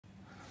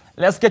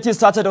Let's get you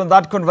started on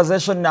that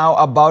conversation now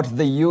about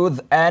the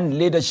youth and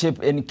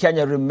leadership in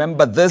Kenya.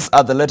 Remember, these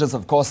are the latest,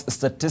 of course,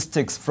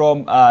 statistics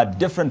from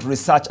different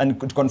research,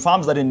 and it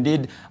confirms that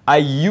indeed a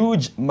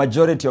huge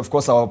majority, of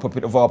course,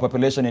 of our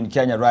population in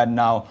Kenya right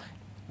now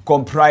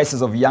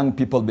comprises of young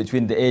people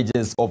between the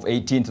ages of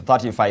 18 to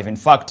 35. In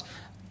fact,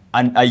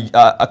 and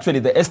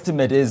actually the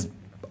estimate is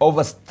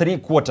over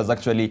 3/4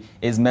 actually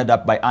is made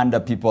up by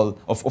people,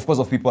 of course,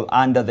 of people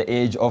under the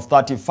age of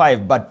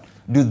 35. But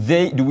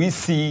do we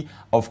see,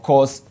 of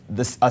course,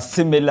 a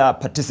similar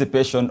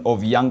participation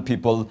of young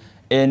people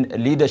in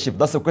leadership?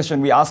 That's the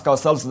question we ask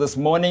ourselves this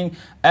morning,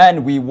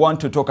 and we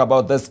want to talk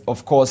about this,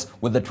 of course,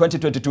 with the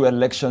 2022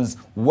 elections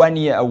 1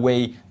 year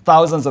away.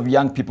 Thousands of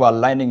young people are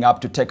lining up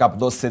to take up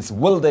those seats.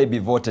 Will they be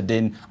voted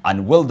in,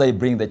 and will they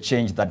bring the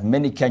change that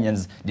many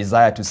Kenyans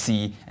desire to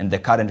see in the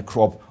current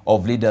crop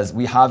of leaders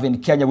we have in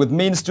Kenya? With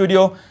me in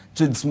studio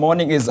this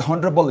morning is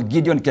Honorable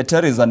Gideon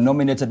Keter, is a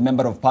nominated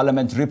member of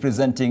parliament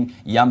representing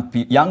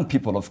young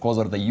people, of course,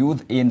 or the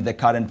youth in the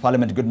current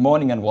parliament. Good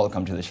morning and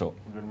welcome to the show.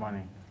 Good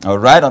morning. All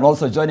right, and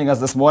also joining us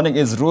this morning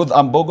is Ruth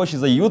Ambogo.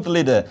 She's a youth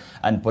leader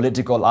and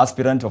political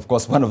aspirant. Of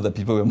course, one of the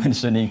people we're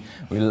mentioning,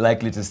 we're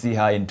likely to see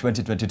her in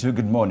 2022.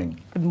 Good morning.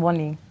 Good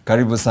morning.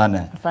 Karibu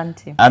sana.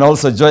 Asante. And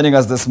also joining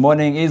us this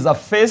morning is a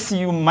face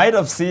you might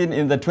have seen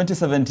in the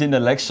 2017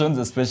 elections,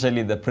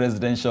 especially the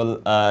presidential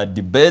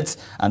debates.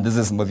 And this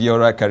is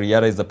Muthiora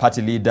Kariara, is the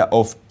party leader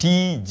of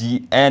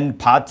TGN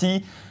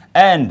party.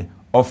 And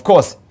of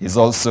course, he's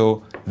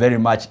also very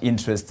much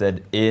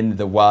interested in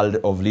the world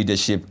of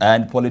leadership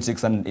and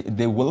politics, and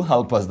they will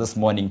help us this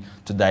morning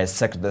to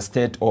dissect the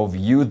state of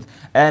youth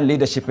and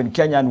leadership in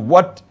Kenya and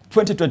what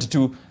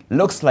 2022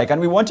 looks like. And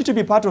we want you to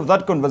be part of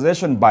that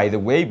conversation, by the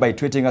way, by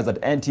tweeting us at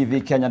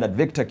NTV Kenya and at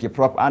Victor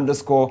Kiprop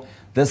 _.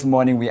 This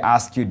morning we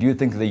ask you, do you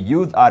think the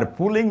youth are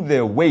pulling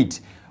their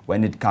weight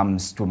when it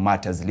comes to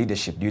matters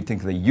leadership? Do you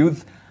think the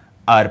youth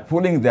are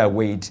pulling their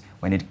weight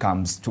when it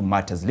comes to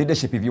matters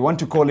leadership? If you want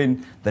to call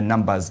in, the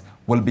numbers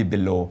will be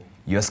below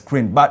your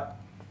screen. But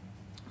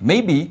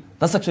maybe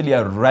that's actually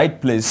a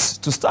right place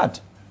to start.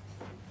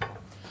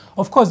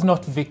 Of course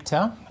not,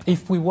 Victor.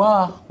 If we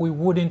were, we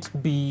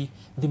wouldn't be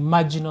the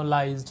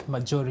marginalized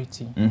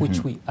majority,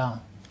 which we are.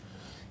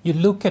 You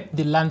look at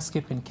the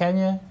landscape in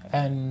Kenya,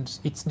 and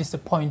it's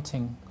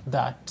disappointing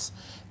that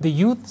the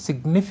youth,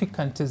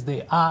 significant as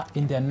they are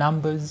in their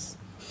numbers,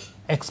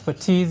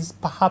 expertise,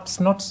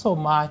 perhaps not so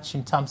much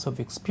in terms of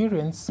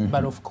experience,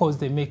 but of course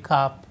they make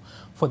up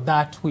for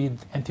that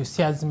with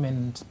enthusiasm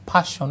and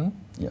passion.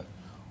 Yeah.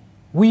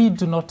 We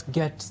do not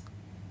get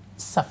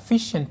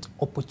sufficient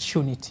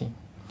opportunity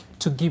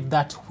to give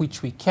that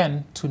which we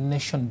can to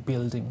nation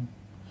building,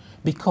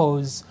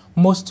 because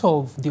most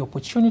of the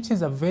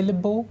opportunities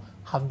available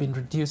have been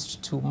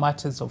reduced to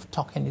matters of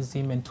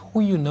tokenism and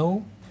who you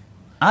know.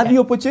 Are the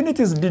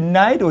opportunities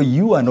denied, or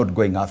you are not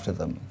going after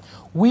them?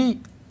 We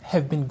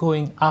have been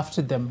going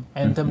after them,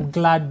 and I'm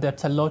glad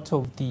that a lot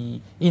of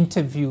the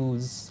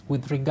interviews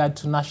with regard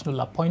to national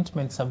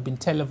appointments have been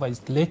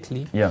televised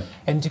lately. Yeah.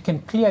 And you can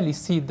clearly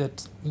see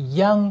that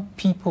young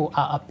people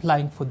are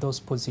applying for those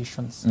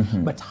positions.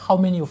 But how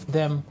many of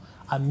them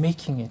are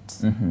making it?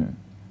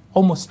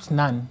 Almost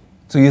none.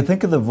 So you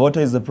think the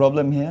voter is the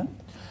problem here?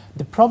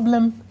 The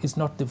problem is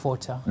not the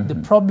voter. The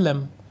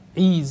problem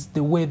is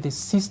the way the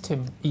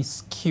system is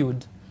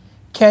skewed.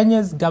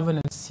 Kenya's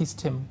governance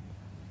system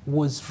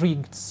was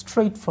rigged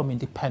straight from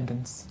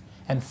independence.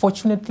 And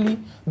fortunately,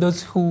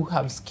 those who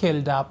have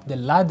scaled up the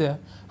ladder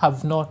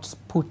have not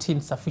put in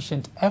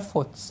sufficient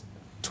efforts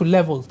to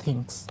level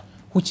things,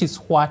 which is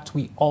what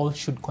we all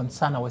should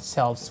concern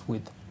ourselves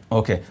with.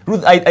 Okay.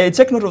 Ruth, I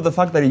take note of the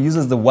fact that he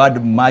uses the word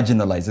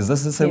marginalized. Is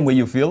this the same way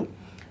you feel?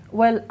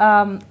 Well,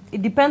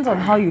 it depends on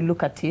how you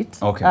look at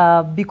it.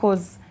 Okay.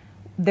 Because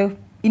the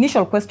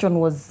initial question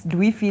was, do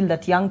we feel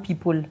that young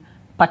people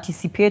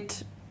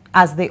participate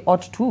as they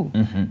ought to?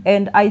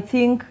 And I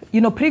think, you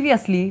know,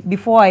 previously,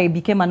 before I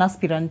became an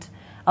aspirant,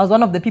 I was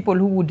one of the people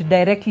who would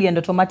directly and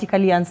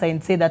automatically answer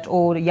and say that,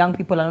 oh, young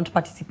people are not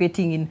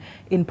participating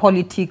in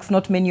politics,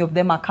 not many of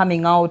them are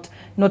coming out,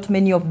 not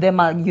many of them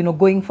are, you know,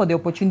 going for the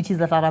opportunities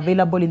that are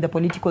available in the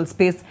political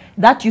space.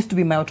 That used to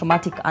be my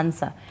automatic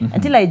answer.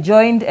 Until I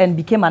joined and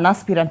became an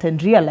aspirant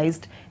and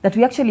realized that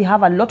we actually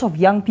have a lot of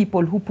young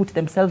people who put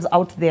themselves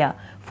out there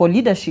for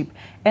leadership.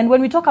 And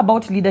when we talk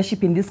about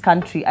leadership in this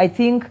country, I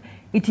think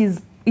it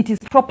is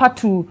proper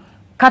to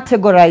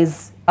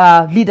categorize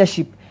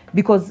leadership,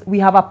 because we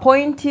have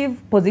appointive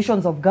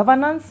positions of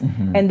governance,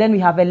 and then we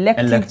have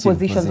elective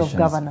positions of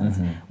governance.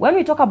 When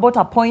we talk about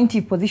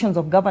appointive positions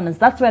of governance,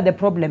 that's where the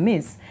problem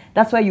is.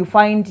 That's where you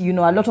find, you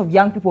know, a lot of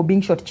young people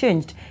being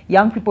shortchanged,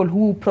 young people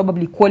who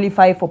probably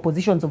qualify for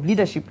positions of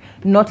leadership,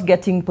 not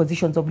getting into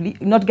positions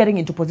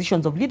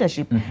of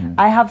leadership.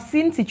 I have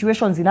seen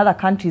situations in other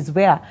countries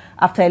where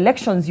after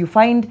elections you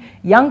find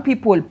young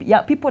people,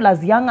 people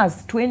as young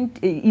as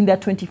 20, in their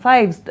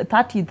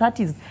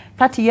 25s,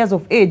 30 years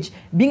of age,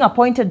 being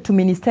appointed to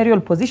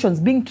ministerial positions,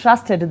 being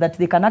trusted that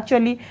they can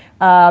actually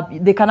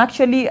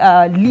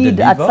lead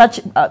at such,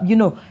 you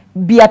know,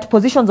 be at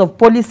positions of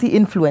policy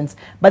influence.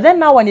 But then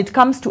now when it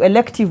comes to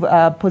elective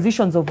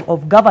positions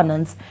of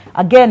governance,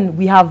 again,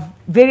 we have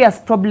various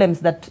problems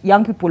that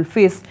young people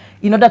face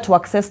in order to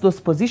access those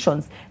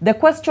positions. The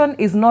question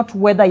is not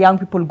whether young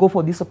people go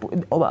for these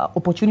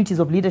opportunities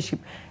of leadership.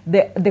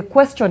 The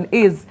question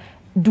is,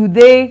 do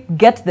they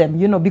get them?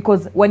 You know,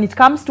 because when it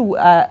comes to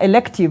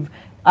elective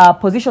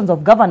positions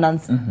of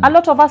governance, a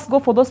lot of us go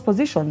for those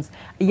positions.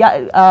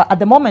 Yeah, at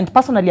the moment,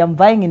 personally, I'm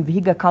vying in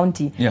Vihiga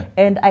County,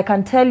 and I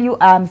can tell you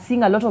I'm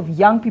seeing a lot of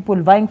young people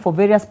vying for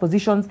various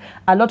positions,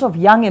 a lot of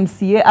young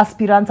MCA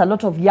aspirants, a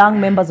lot of young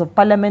members of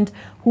parliament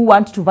who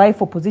want to vie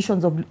for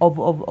positions of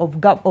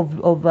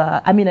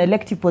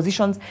elective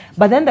positions.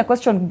 But then the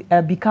question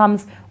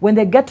becomes, when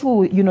they get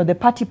to, you know, the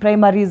party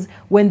primaries,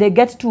 when they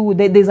get to,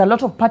 there's a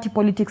lot of party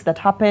politics that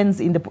happens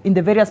in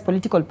the various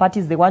political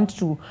parties they want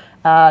to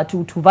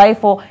vie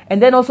for.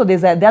 And then also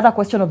there's the other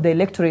question of the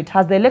electorate.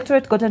 Has the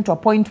electorate gotten to a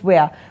point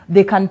where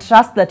they can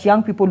trust that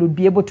young people would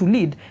be able to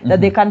lead,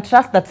 that they can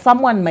trust that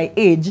someone my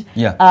age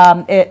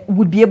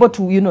would be able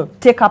to, you know,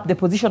 take up the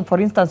position, for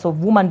instance,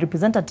 of woman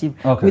representative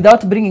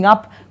without bringing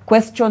up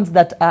questions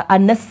that are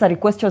unnecessary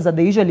questions that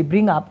they usually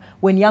bring up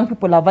when young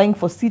people are vying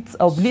for seats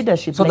of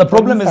leadership. So like the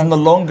problem is no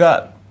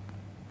longer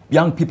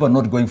young people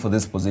not going for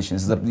these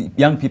positions, the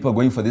young people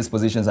going for these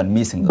positions and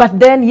missing them. But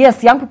then,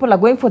 yes, young people are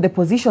going for the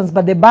positions,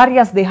 but the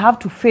barriers they have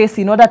to face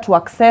in order to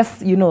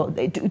access, you know,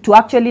 to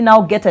actually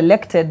now get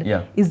elected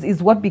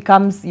is what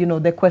becomes, you know,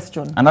 the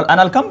question. And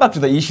I'll come back to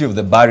the issue of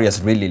the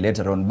barriers really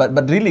later on.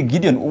 But really,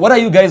 Gideon, what are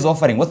you guys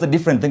offering? What's the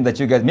different thing that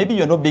you guys, maybe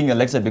you're not being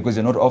elected because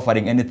you're not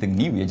offering anything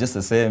new. You're just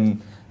the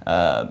same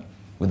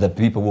with the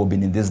people who have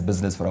been in this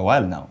business for a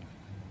while now.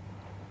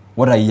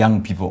 What are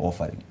young people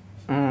offering?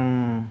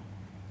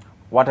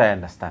 What I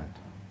understand,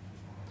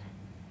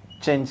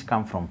 change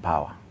comes from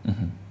power,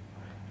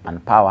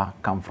 and power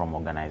comes from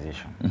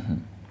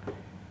organization.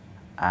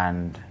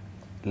 And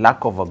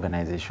lack of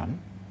organization,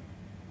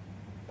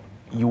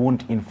 you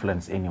won't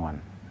influence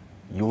anyone.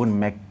 You won't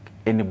make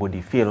anybody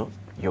feel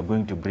you're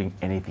going to bring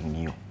anything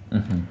new.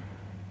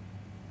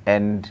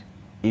 And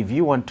if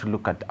you want to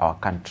look at our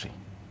country,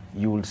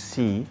 you will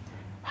see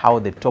how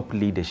the top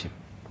leadership,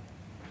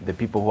 the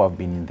people who have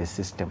been in the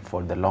system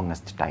for the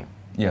longest time,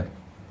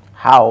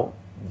 how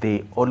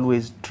they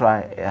always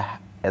try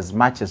as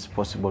much as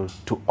possible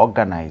to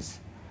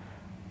organize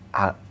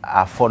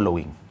a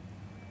following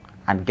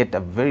and get a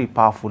very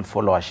powerful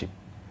followership.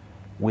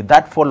 With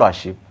that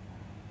followership,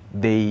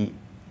 they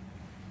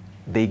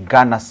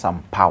garner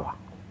some power.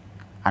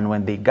 And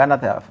when they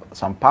garner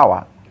some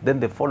power, then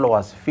the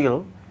followers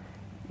feel,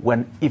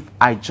 if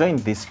I join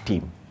this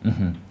team,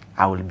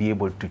 I will be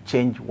able to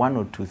change one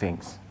or two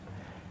things.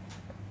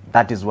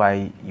 That is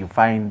why you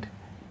find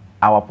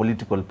our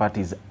political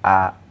parties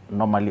are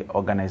normally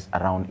organized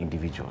around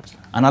individuals.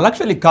 And I'll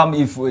actually come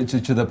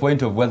to the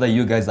point of whether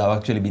you guys have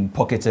actually been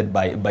pocketed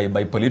by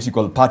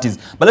political parties.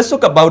 But let's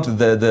talk about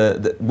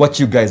what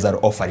you guys are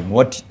offering,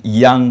 what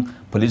young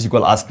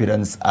political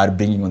aspirants are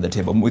bringing on the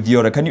table. With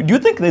your, do you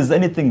think there's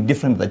anything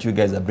different that you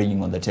guys are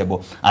bringing on the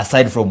table,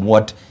 aside from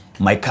what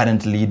my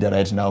current leader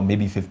right now,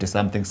 maybe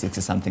 50-something,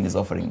 60-something, is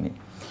offering me?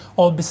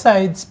 Or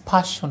besides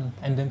passion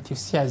and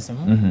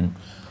enthusiasm,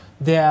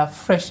 there are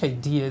fresh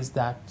ideas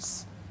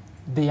that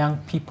the young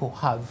people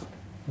have.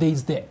 There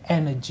is the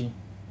energy.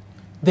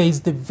 There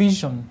is the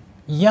vision.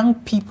 Young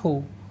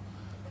people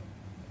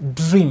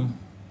dream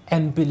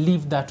and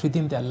believe that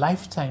within their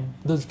lifetime,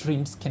 those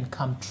dreams can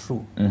come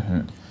true.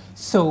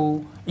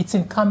 So it's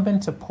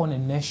incumbent upon a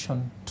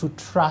nation to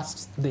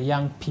trust the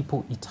young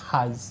people it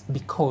has,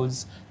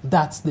 because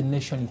that's the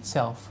nation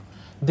itself.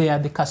 They are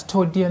the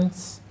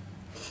custodians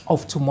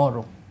of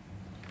tomorrow.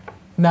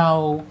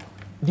 Now,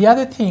 the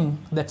other thing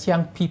that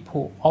young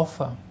people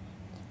offer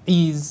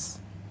is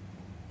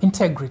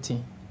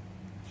integrity.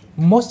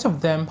 Most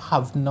of them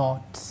have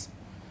not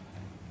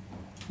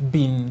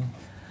been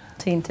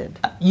tainted.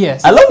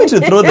 Yes. Allow me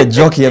to throw the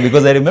joke here,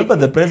 because I remember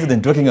the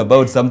president talking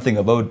about something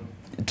about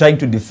trying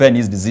to defend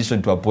his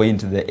decision to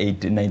appoint the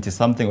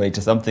 90-something or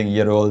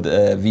 80-something-year-old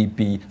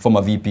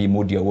former VP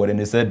Moody Award, and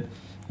he said,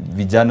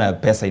 vijana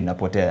pesa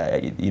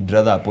inapotea, he'd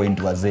rather appoint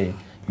wazee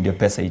ndio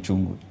pesa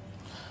ichungu.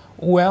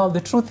 Well, the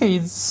truth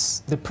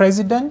is, the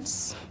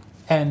president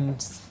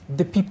and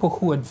the people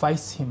who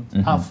advise him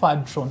are far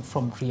drawn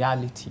from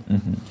reality.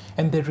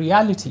 And the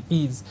reality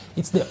is,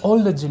 it's the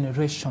older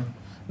generation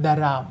that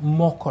are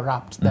more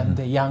corrupt than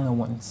the younger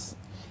ones.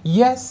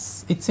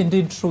 Yes, it's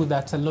indeed true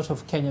that a lot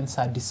of Kenyans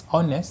are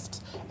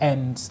dishonest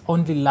and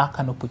only lack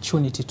an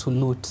opportunity to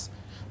loot.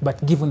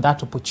 But given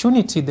that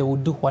opportunity, they will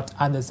do what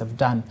others have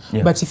done.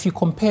 But if you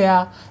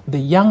compare the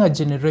younger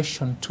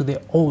generation to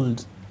the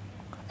old,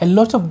 a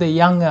lot of the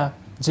younger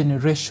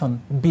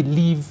generation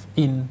believe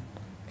in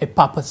a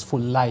purposeful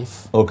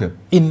life,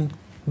 in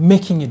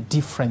making a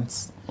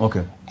difference.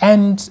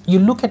 And you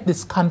look at the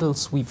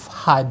scandals we've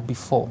had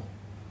before.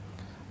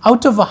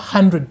 Out of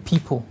 100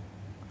 people,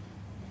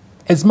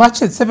 as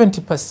much as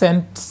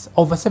 70%,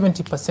 over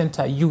 70%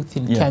 are youth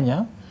in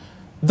Kenya.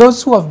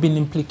 Those who have been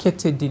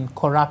implicated in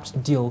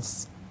corrupt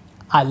deals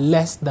are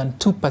less than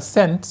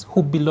 2%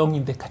 who belong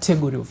in the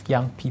category of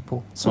young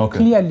people. So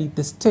clearly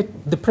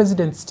the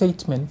president's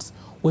statement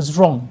was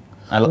wrong.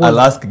 I'll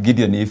ask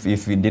Gideon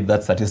if indeed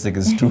that statistic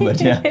is true, but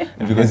yeah,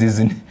 because he's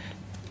in.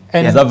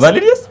 Is that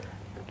valid, yes?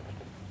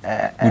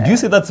 Would you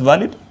say that's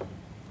valid?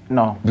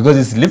 No. Because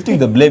he's lifting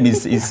the blame.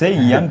 He's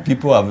saying young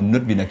people have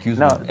not been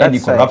accused of any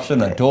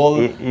corruption at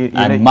all,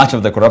 and much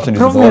of the corruption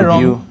is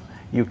involved.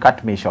 You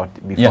cut me short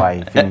before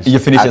I finish. You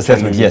finish your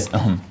statement, yes.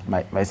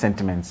 My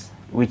sentiments,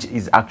 which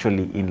is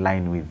actually in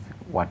line with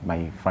what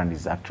my friend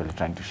is actually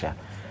trying to share.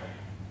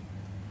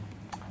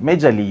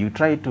 Majorly, you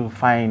try to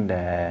find,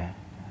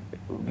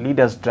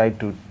 leaders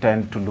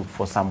tend to look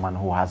for someone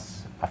who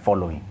has a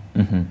following,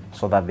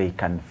 so that they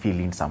can fill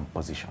in some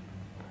position.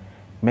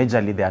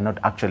 Majorly, they are not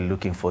actually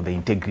looking for the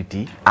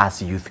integrity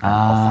as youth can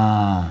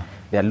offer.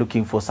 They are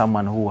looking for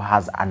someone who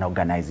has an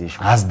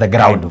organization. Has the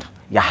ground.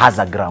 Has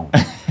a ground,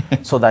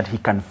 so that he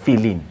can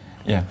fill in.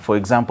 Yeah. For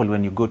example,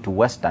 when you go to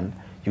Western,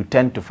 you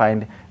tend to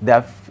find there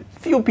are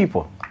few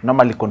people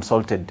normally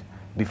consulted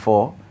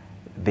before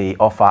they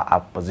offer a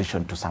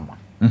position to someone.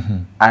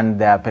 And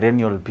there are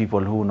perennial people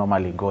who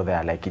normally go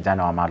there, like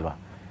Kijana Wamalwa.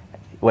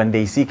 When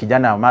they see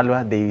Kijana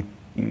Wamalwa,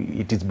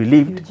 it is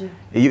believed,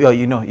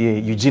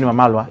 Eugene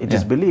Wamalwa, it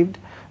is believed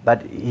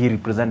that he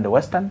represents the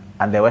Western,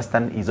 and the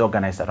Western is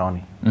organized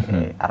around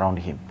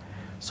him.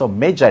 So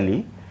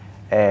majorly,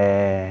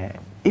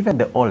 even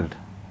the old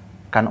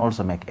can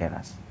also make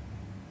errors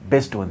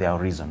based on their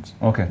reasons.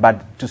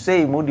 But to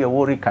say Mudi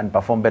Awori can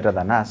perform better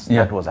than us,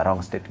 that was a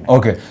wrong statement.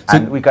 So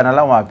and we can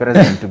allow our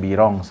president to be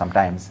wrong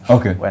sometimes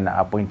when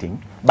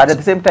appointing. But at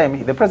the same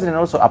time, the president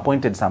also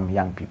appointed some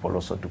young people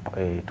also to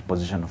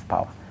position of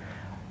power.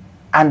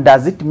 And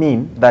does it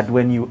mean that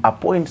when you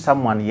appoint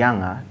someone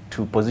younger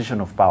to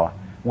position of power,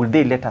 will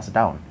they let us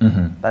down?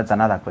 That's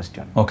another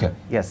question.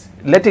 Yes,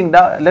 letting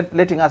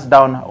us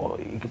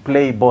down,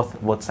 play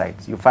both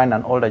sides. You find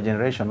an older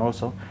generation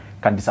also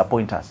can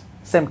disappoint us.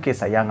 Same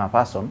case, a younger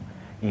person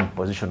in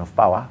position of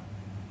power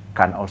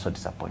can also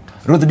disappoint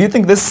us. Ruth, do you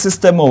think this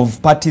system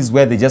of parties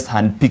where they just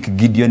handpick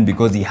Gideon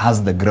because he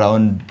has the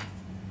ground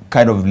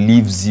kind of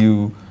leaves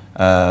you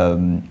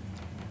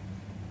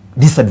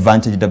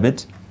disadvantaged a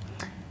bit?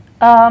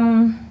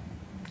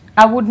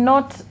 I would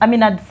not,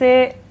 I'd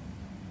say,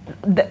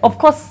 of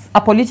course, a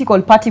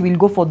political party will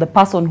go for the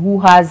person who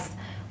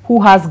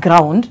has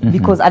ground,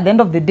 because at the end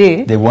of the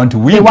day, they want to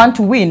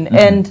win.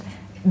 And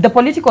the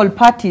political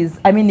parties,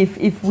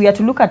 if we are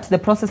to look at the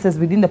processes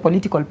within the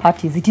political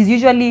parties, it is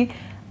usually,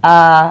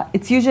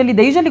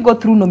 they usually go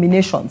through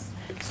nominations.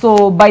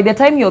 So by the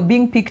time you're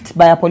being picked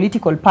by a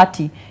political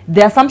party,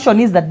 the assumption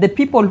is that the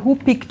people who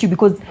picked you,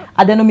 because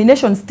at the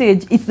nomination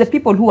stage, it's the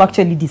people who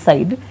actually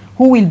decide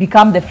who will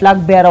become the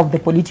flag bearer of the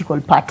political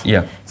party.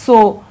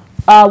 So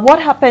what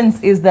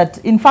happens is that,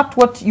 in fact,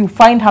 what you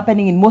find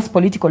happening in most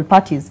political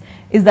parties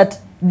is that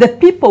the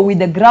people with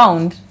the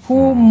ground,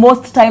 who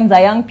most times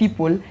are young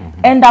people,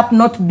 end up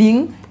not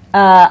being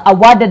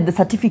awarded the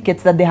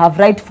certificates that they have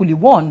rightfully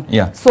won.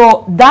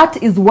 So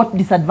that is what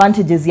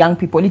disadvantages young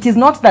people. It is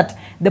not that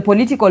the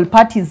political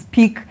parties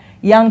pick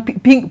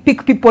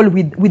people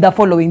with a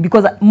following,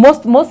 because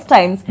most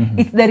times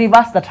it's the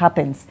reverse that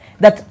happens.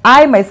 That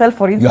I myself,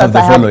 for instance,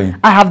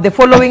 I have the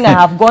following. I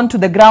have gone to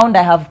the ground.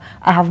 I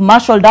have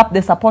marshaled up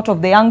the support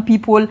of the young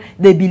people.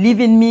 They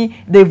believe in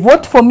me. They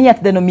vote for me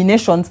at the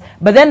nominations.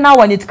 But then now,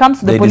 when it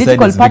comes to the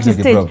political party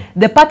stage,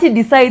 the party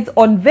decides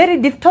on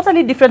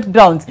totally different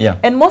grounds.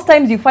 And most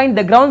times you find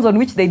the grounds on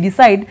which they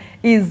decide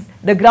is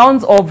the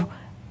grounds of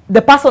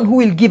the person who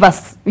will give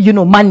us,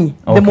 money,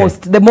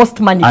 the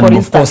most money, and for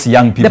instance. Of course,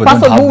 young people the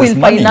person who will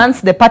money.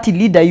 finance the party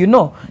leader,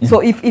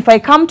 So if I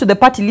come to the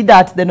party leader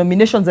at the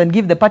nominations and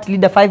give the party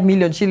leader 5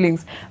 million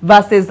shillings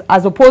versus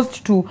as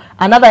opposed to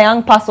another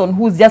young person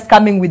who's just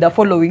coming with a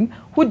following,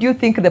 who do you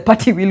think the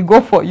party will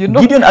go for,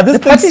 Gideon, are these the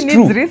party things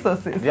needs true?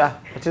 resources. Yeah,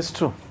 it is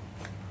true.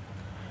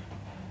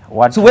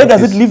 So where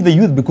does it leave the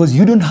youth? Because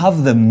you don't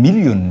have the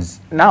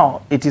millions.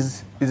 Now, it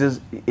is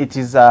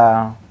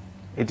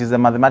a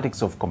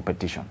mathematics of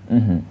competition.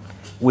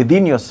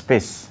 Within your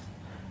space,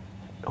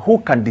 who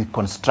can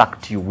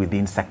deconstruct you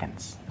within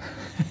seconds?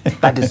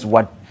 That is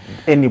what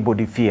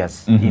anybody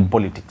fears in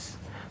politics.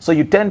 So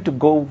you tend to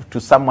go to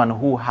someone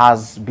who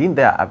has been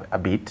there a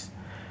bit,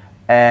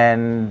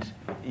 and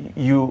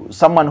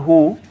someone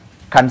who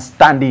can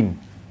stand in,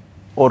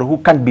 or who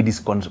can be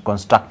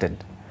deconstructed.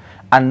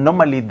 And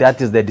normally that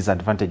is the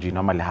disadvantage we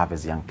normally have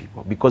as young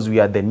people, because we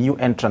are the new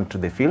entrant to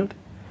the field,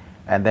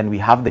 and then we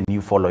have the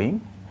new following.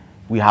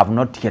 We have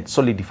not yet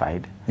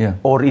solidified,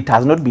 or it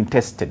has not been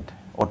tested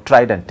or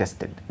tried and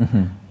tested.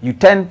 You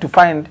tend to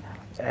find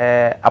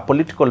a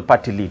political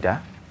party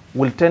leader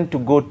will tend to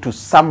go to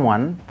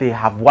someone they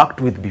have worked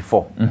with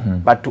before.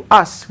 But to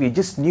us, we're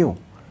just new.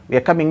 We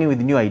are coming in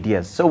with new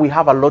ideas. So we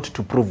have a lot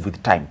to prove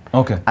with time.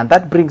 And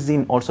that brings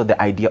in also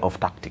the idea of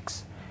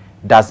tactics.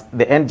 Does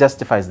the end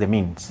justifies the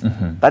means?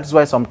 That's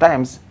why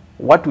sometimes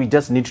what we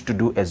just need to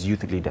do as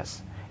youth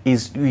leaders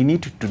is we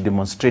need to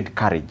demonstrate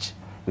courage.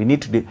 We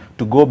need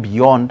to go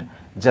beyond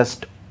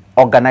just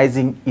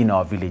organizing in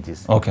our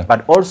villages. Okay.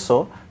 But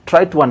also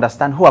try to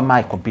understand who am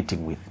I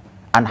competing with,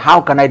 and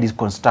how can I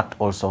deconstruct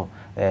also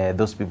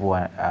those people who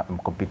I'm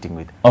competing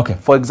with. Okay.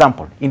 For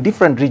example, in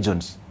different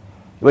regions,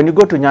 when you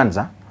go to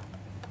Nyanza,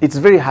 it's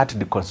very hard to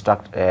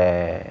deconstruct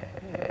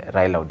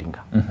Raila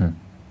Odinga.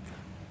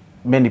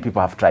 Many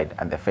people have tried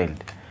and they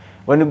failed.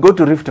 When you go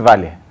to Rift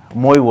Valley,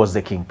 Moi was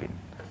the kingpin,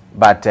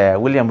 but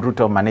William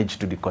Ruto managed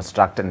to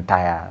deconstruct the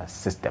entire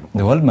system.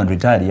 The old man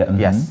retired, yeah.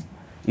 Yes,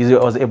 he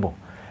was able.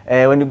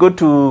 When you go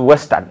to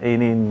Western,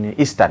 in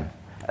Eastern,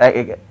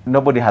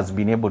 nobody has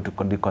been able to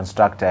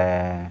deconstruct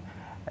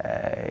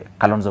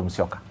Kalonzo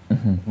Musyoka.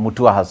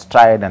 Mutua has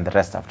tried and the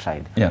rest have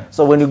tried. Yeah.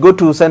 So when you go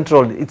to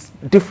Central, it's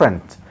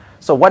different.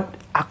 So what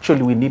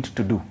actually we need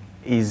to do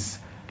is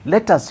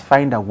let us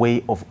find a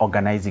way of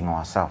organizing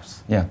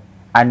ourselves. Yeah.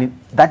 And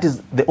that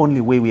is the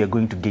only way we are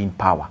going to gain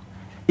power,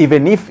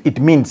 even if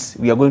it means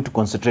we are going to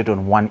concentrate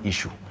on one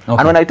issue. Okay.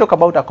 And when I talk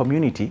about a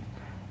community,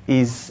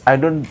 I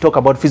don't talk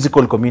about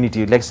physical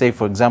community. Let's say,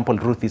 for example,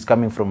 Ruth is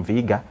coming from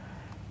Vihiga.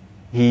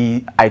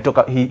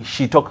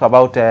 She talked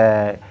about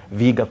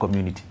Vihiga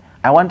community.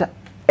 I want,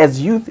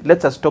 as youth,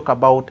 let us talk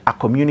about a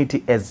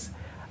community as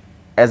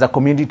a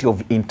community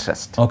of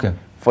interest. Okay.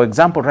 For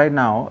example, right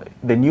now,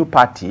 the new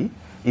party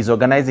is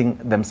organizing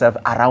themselves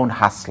around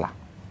hustler,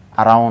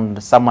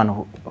 around someone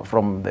who,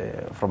 from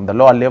the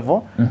lower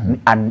level,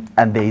 and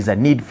there is a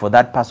need for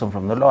that person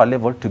from the lower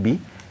level to be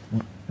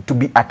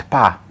at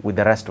par with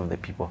the rest of the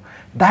people.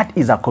 That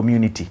is a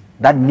community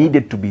that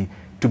needed to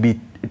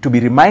be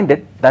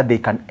reminded that they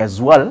can as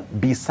well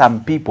be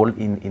some people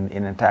in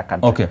an entire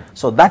country. Okay.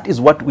 So that is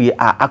what we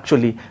are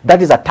actually,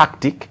 that is a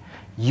tactic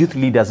youth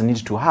leaders need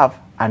to have,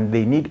 and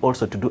they need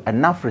also to do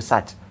enough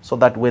research so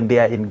that when they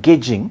are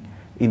engaging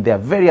in their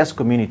various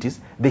communities,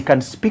 they can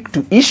speak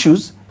to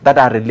issues that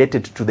are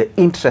related to the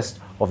interest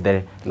of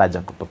the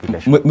larger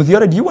population.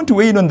 Muthiora, do you want to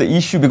weigh in on the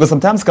issue? Because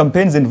sometimes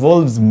campaigns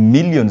involves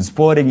millions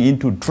pouring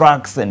into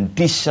trucks and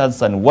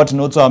T-shirts and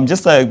whatnot. So I'm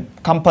just a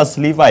campus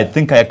leaver. I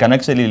think I can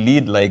actually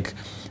lead like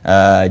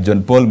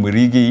John Paul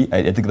Murigi.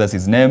 I think that's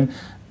his name.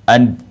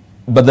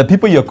 But the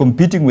people you're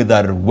competing with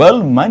are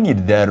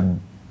well-moneyed. They're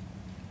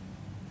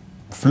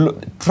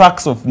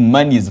trucks of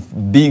money is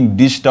being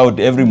dished out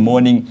every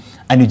morning.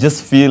 And you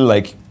just feel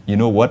like, you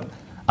know what?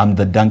 I'm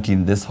the donkey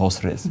in this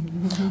horse race.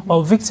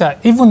 Well, Victor,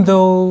 even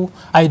though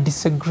I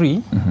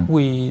disagree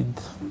with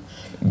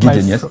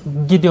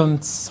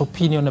Gideon's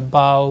opinion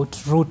about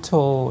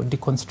Ruto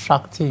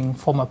deconstructing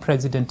former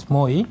President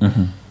Moi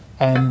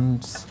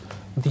and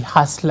the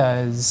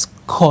hustlers'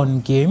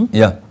 con game,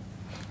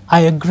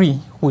 I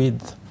agree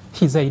with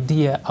his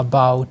idea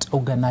about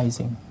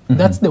organizing.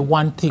 That's the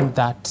one thing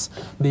that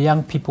the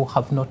young people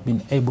have not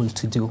been able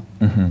to do.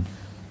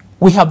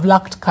 We have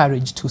lacked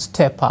courage to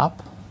step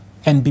up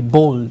and be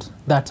bold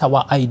that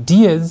our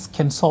ideas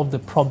can solve the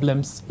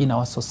problems in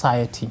our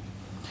society.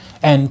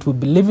 And we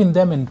believe in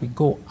them and we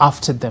go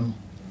after them.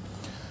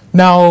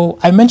 Now,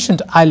 I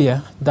mentioned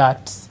earlier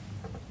that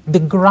the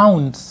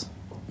ground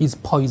is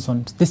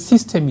poisoned. The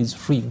system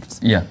is rigged.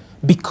 Yeah.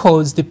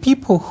 Because the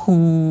people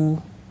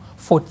who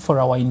fought for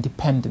our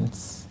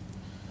independence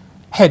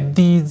had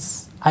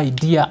this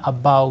idea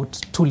about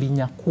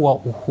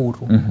tulinyakua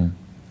uhuru,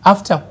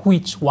 after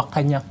which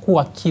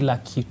wakanyakua kila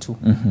kitu.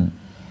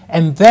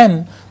 And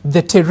then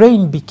the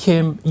terrain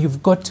became,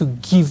 you've got to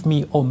give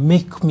me or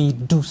make me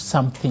do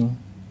something,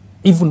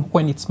 even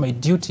when it's my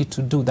duty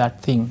to do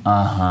that thing.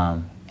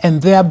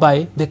 And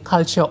thereby, the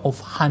culture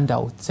of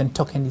handouts and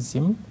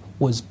tokenism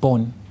was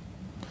born.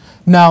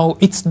 Now,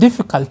 it's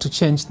difficult to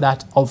change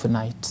that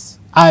overnight.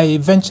 I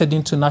ventured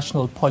into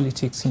national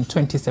politics in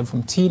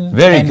 2017.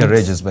 Very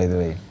courageous, by the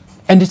way.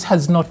 And it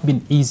has not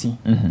been easy.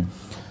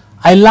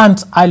 I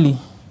learned early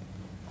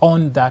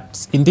on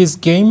that in this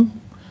game,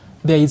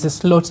 there is a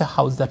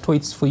slaughterhouse that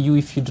waits for you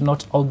if you do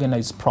not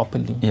organize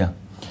properly. Yeah.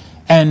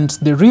 And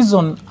the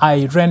reason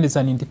I ran as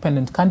an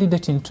independent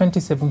candidate in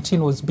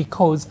 2017 was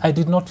because I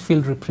did not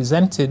feel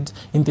represented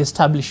in the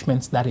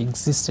establishments that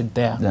existed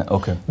there. Yeah,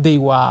 okay. They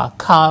were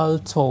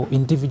cult or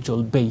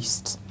individual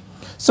based.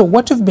 So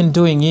what we've been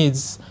doing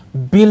is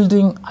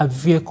building a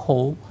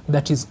vehicle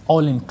that is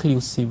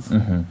all-inclusive,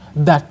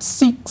 that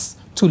seeks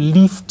to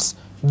lift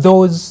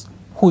those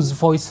whose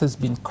voice has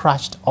been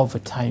crushed over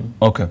time.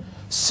 Okay.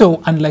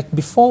 So unlike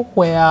before,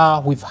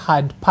 where we've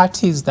had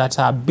parties that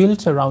are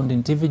built around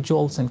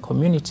individuals and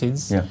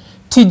communities,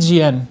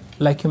 TGN,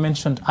 like you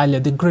mentioned earlier,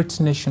 the Great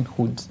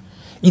Nationhood,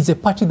 is a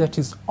party that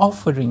is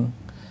offering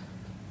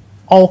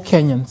all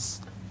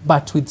Kenyans,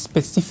 but with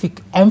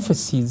specific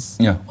emphasis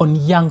on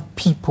young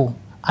people,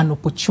 an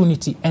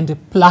opportunity and a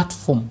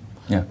platform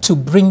to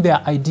bring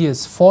their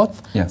ideas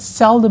forth,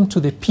 sell them to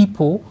the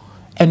people,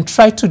 and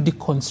try to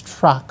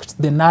deconstruct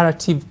the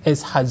narrative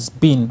as has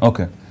been.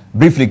 Okay.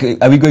 Briefly,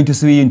 are we going to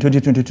see you in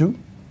 2022?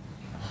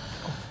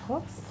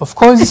 Of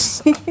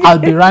course, I'll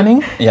be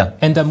running. Yeah.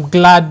 And I'm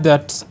glad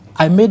that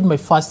I made my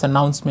first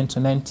announcement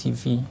on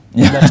NTV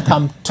that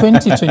come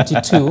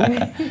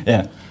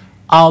 2022,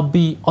 I'll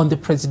be on the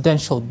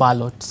presidential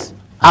ballot.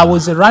 I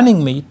was a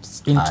running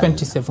mate in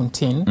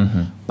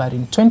 2017, but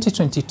in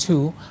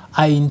 2022,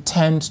 I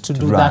intend to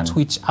do that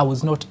which I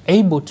was not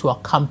able to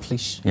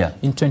accomplish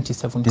in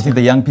 2017. Do you think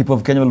the young people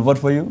of Kenya will vote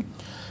for you?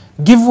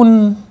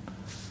 Given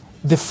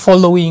the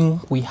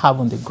following we have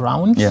on the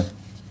ground,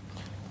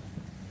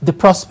 the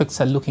prospects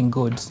are looking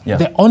good.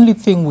 The only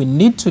thing we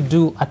need to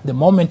do at the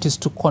moment is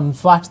to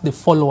convert the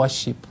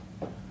followership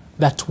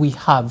that we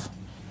have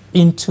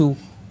into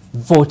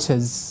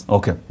voters.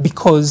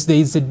 Because there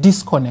is a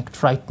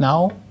disconnect right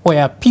now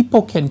where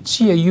people can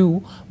cheer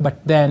you,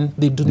 but then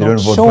they do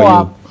not show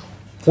up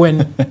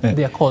when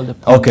they are called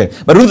upon.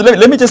 But Ruth,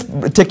 let me just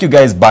take you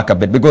guys back a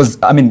bit, because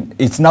I mean,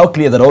 it's now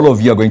clear that all of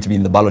you are going to be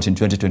in the ballot in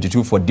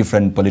 2022 for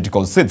different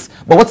political seats.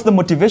 But what's the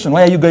motivation?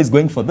 Why are you guys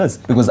going for this?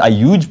 Because a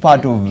huge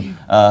part of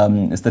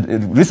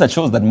research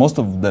shows that most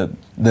of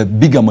the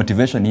bigger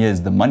motivation here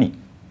is the money.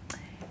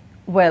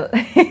 Well,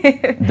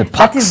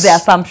 that is the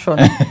assumption.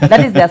 That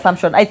is the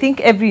assumption. I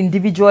think every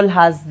individual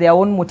has their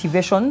own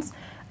motivations,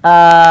 they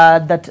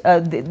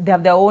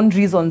have their own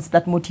reasons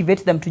that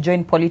motivate them to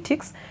join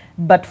politics.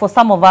 But for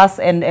some of us,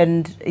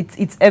 and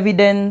it's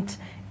evident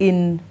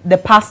in the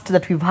past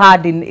that we've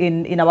had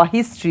in our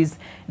histories,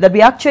 that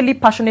we're actually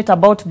passionate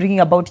about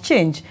bringing about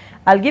change.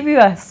 I'll give you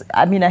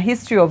a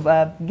history of,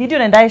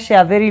 Gideon and I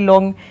share a very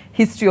long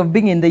history of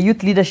being in the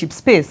youth leadership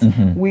space.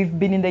 We've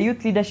been in the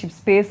youth leadership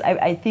space,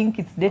 I think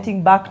it's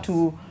dating back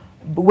to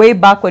way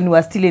back when we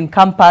were still in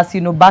campus,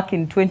 you know, back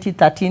in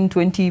 2013,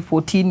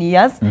 2014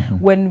 years,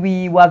 when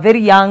we were very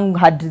young,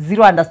 had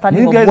zero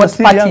understanding of what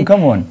party. Young,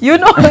 come on. You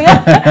know,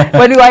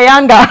 when we were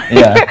younger,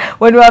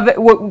 when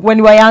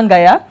we were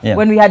younger,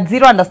 when we had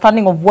zero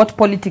understanding of what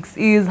politics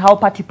is, how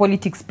party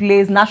politics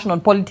plays,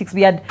 national politics,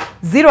 we had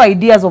zero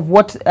ideas of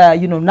what,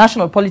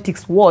 national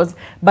politics was.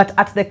 But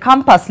at the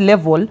campus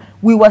level,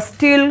 we were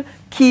still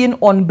keen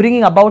on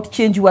bringing about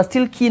change. We were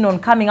still keen on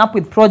coming up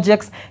with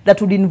projects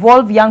that would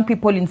involve young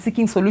people in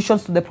seeking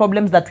solutions to the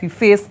problems that we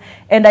face.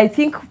 And I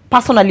think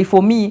personally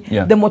for me,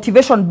 the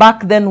motivation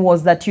back then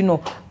was that, you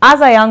know,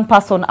 as a young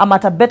person, I'm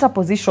at a better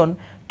position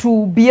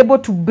to be able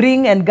to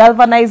bring and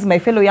galvanize my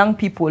fellow young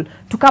people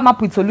to come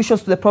up with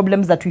solutions to the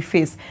problems that we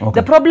face.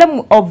 The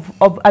problem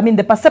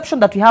the perception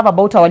that we have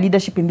about our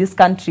leadership in this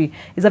country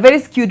is a very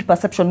skewed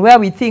perception, where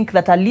we think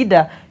that a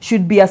leader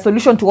should be a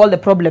solution to all the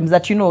problems,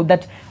 that, you know,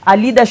 that a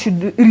leader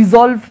should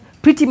resolve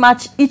pretty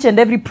much each and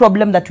every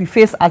problem that we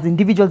face as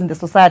individuals in the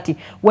society,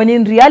 when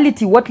in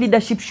reality what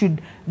leadership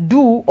should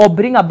do or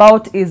bring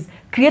about is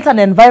create an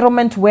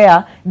environment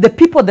where the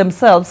people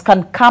themselves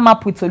can come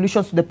up with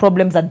solutions to the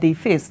problems that they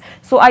face.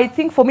 So I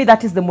think for me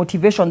that is the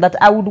motivation, that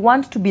I would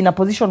want to be in a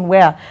position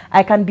where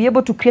I can be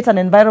able to create an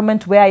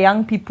environment where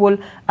young people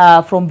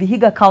from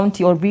Vihiga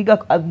County or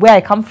Vihiga, where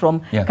I come from,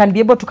 can be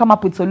able to come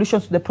up with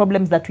solutions to the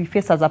problems that we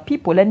face as a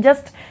people, and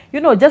just, you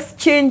know, just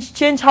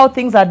change how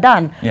things are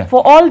done.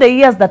 For all the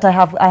years that I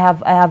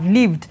have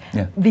lived,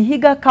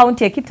 Vihiga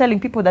County, I keep telling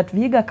people that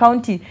Vihiga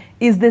County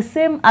is the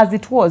same as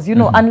it was, you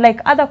know, unlike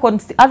other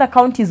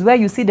counties where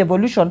you see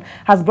devolution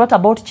has brought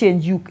about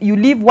change. You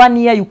live 1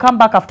 year, you come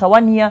back after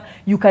 1 year,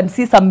 you can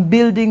see some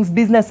buildings,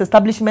 business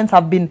establishments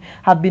have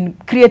been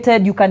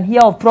created. You can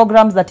hear of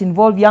programs that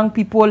involve young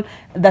people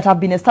that have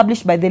been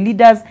established by the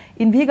leaders.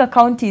 In Vihiga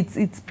County,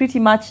 it's pretty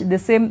much the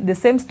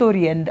same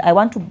story, and I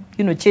want to,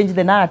 you know, change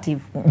the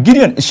narrative.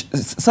 Gideon,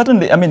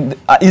 certainly, I mean,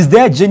 is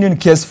there a genuine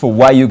case for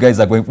why you guys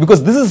are going?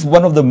 Because this is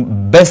one of the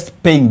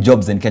best paying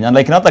jobs in Kenya.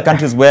 Unlike in other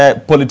countries where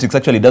politics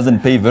actually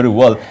doesn't pay very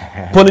well,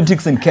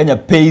 politics in Kenya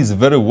pays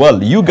very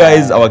well. You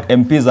guys, our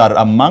MPs, are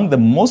among the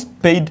most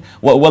paid,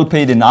 well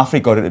paid in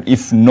Africa,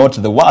 if not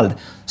the world.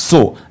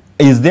 So,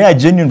 is there a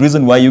genuine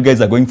reason why you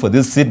guys are going for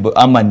this seat? But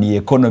amani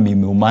economy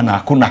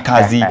meumana hakuna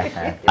kazi,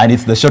 and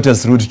it's the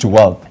shortest route to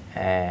wealth.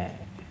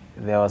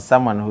 There was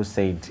someone who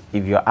said,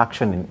 if your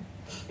action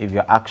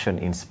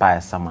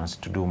inspires someone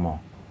to do more,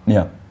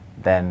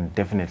 then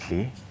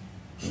definitely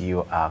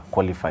you are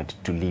qualified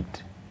to lead,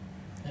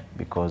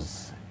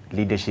 because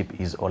leadership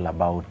is all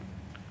about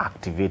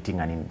activating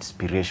an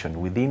inspiration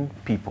within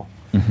people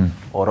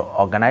or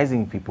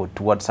organizing people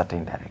towards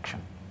certain direction.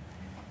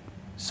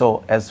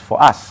 So as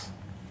for us,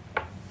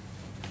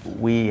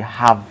 we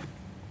have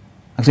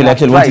actually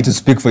I want you to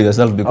speak for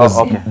yourself, because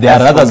there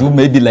are others who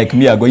maybe like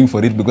me are going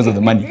for it because of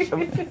the money.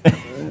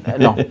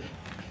 No,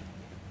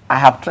 I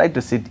have tried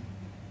to sit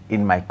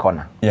in my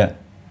corner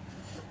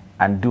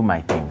and do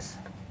my things,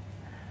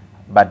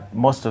 but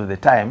most of the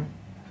time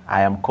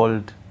I am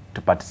called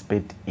to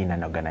participate in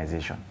an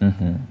organization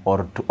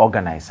or to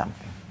organize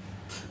something.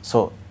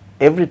 So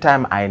every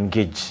time I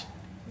engage,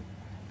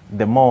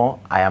 the more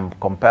I am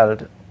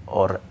compelled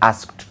or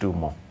asked to do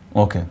more.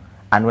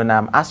 And when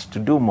I'm asked to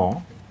do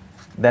more,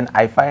 then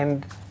I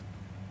find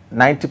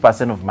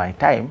 90% of my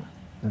time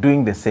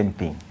doing the same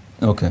thing.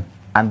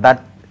 And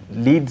that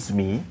leads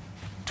me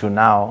to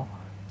now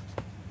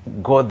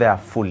go there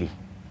fully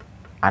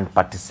and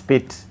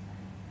participate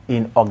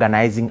in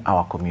organizing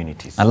our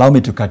communities. Allow me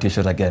to cut you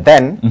short again.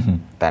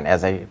 Then,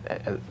 as I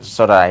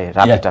I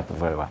wrap it up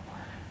very well.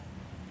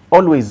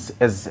 Always,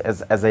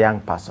 as a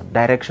young person,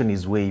 direction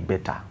is way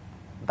better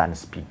than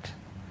speed.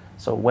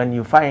 So when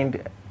you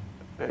find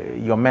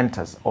your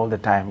mentors all the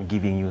time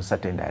giving you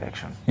certain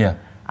direction,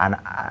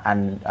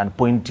 and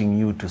pointing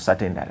you to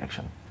certain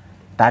direction,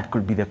 that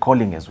could be the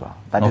calling as well.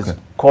 That is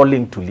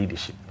calling to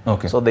leadership.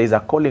 So there is a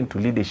calling to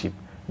leadership,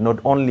 not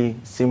only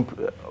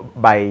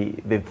by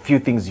the few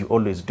things you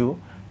always do,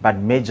 but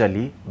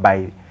majorly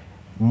by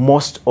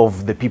most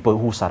of the people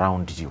who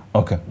surround you.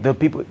 The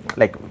people,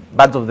 like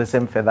birds of the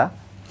same feather,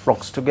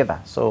 flocks together.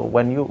 So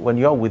when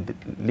you're with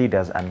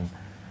leaders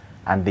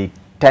and they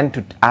tend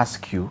to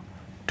ask you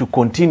to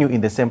continue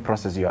in the same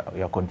process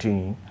you're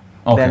continuing,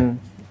 then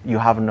you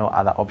have no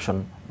other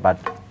option but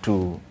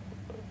to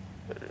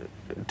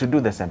do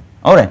the same.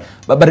 All right,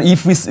 but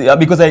if we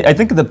because I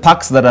think the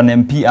packs that an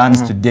MP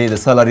earns today, the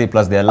salary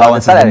plus the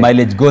allowances, the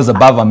mileage goes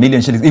above $1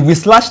 million shillings. If we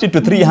slashed it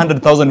to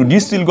 300,000, would you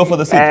still go for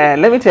the seat?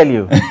 Let me tell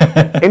you,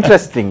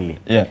 interestingly,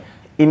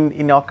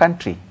 in our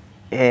country,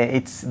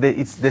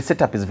 the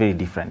setup is very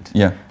different.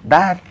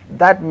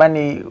 That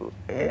money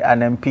an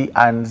MP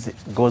earns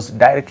goes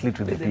directly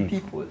to the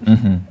people.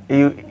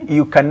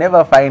 You can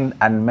never find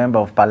a member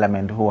of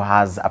parliament who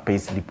has a pay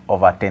slip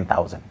over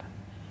 10,000.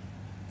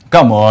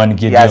 Come on,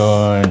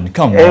 Gideon.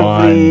 Come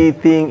on.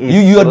 Everything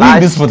is you are doing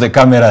this for the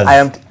cameras.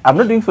 I'm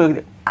not doing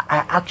for.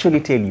 I actually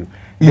tell you.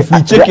 If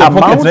we check your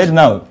pockets right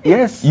now,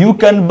 you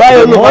can buy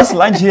all of us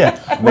lunch here.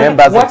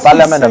 Members of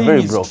parliament are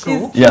very broke.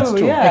 It's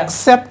true.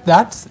 Except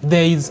that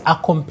there is a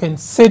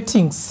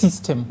compensating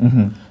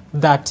system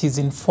that is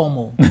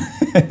informal.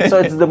 So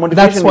it's the motivation.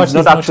 That's what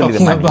not actually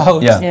the money.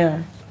 About.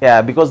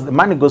 Yeah, because the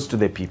money goes to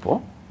the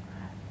people,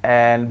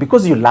 and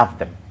because you love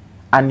them,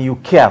 and you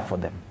care for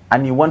them,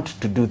 and you want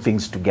to do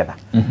things together.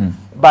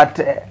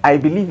 But I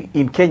believe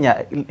in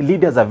Kenya,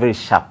 leaders are very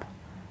sharp.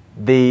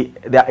 They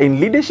are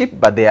in leadership,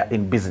 but they are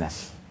in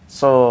business.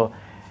 So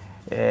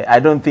I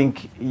don't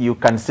think you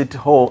can sit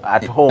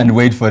at home and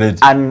wait for it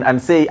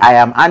and say, I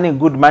am earning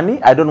good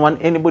money. I don't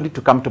want anybody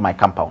to come to my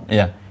compound.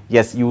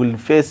 Yes, you will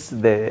face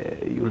the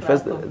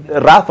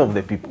wrath of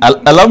the people.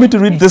 Allow me to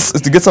read this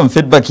to get some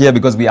feedback here,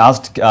 because we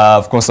asked,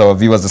 of course, our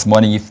viewers this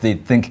morning if they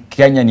think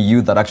Kenyan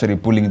youth are actually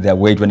pulling their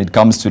weight when it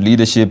comes to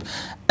leadership.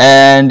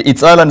 And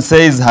It's Alan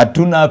says,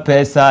 hatuna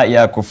pesa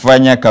ya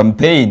kufanya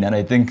campaign. And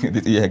I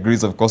think he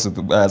agrees, of course,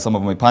 with some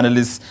of my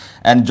panelists.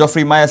 And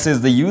Geoffrey Meyer says,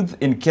 the youth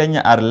in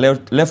Kenya are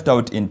left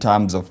out in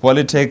terms of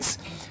politics.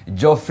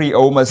 Geoffrey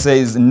Ouma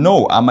says,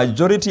 no, a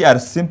majority are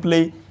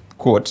simply,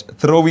 quote,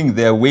 throwing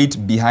their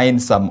weight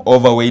behind some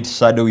overweight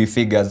shadowy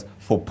figures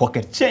for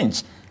pocket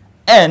change.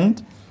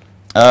 And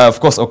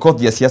of course, Okoth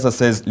Yasiasa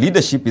says,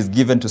 leadership is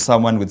given to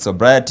someone with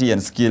sobriety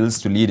and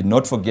skills to lead,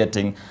 not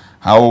forgetting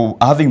how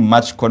having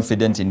much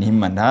confidence in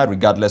him and her,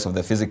 regardless of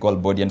the physical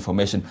body and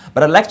formation.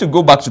 But I'd like to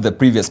go back to the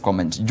previous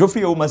comment.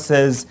 Geoffrey Ouma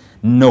says,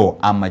 no,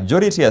 a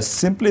majority are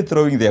simply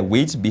throwing their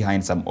weight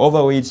behind some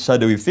overweight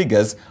shadowy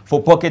figures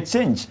for pocket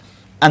change.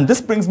 And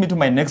this brings me to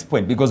my next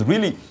point, because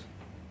really,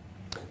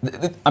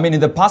 I mean,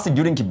 in the past,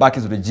 during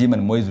Kibaki's regime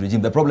and Moi's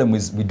regime, the problem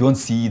is we don't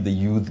see the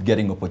youth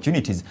getting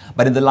opportunities.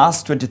 But in the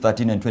last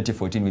 2013 and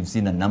 2014, we've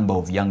seen a number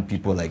of young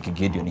people like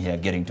Gideon here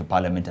getting to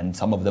parliament, and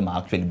some of them are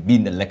actually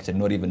being elected,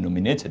 not even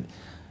nominated.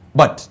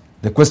 But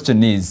the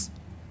question is,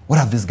 what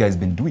have these guys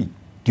been doing?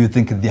 Do you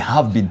think they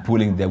have been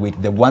pulling their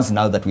weight, the ones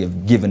now that we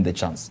have given the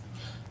chance?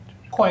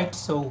 Quite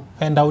so.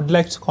 And I would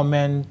like to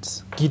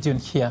commend Gideon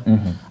here.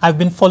 I've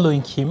been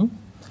following him,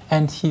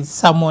 and he's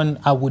someone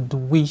I would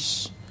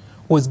wish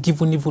was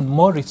given even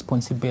more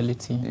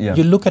responsibility.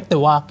 You look at the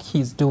work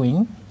he's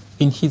doing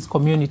in his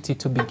community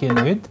to begin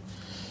with,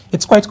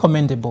 it's quite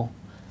commendable.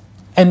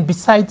 And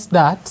besides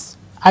that,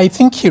 I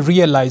think he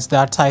realized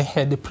that I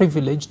had the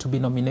privilege to be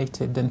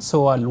nominated, and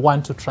so I'll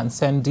want to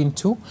transcend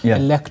into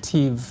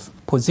elective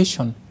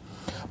position.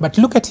 But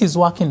look at his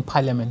work in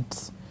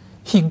parliament.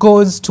 He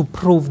goes to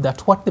prove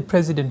that what the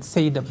president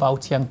said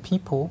about young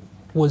people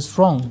was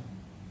wrong,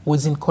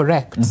 was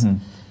incorrect.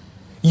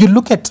 You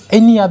look at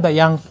any other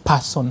young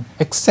person,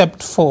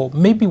 except for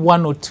maybe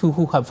one or two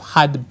who have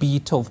had a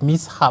bit of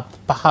mishap,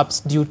 perhaps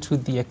due to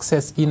the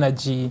excess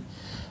energy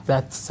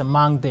that's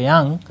among the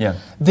young,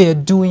 they're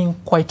doing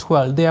quite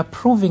well. They are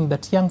proving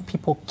that young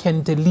people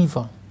can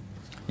deliver.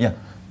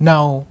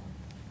 Now,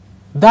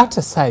 that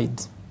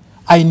aside,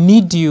 I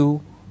need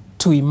you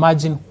to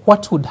imagine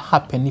what would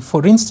happen if,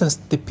 for instance,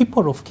 the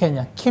people of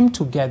Kenya came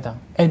together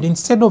and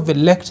instead of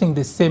electing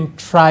the same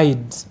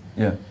tried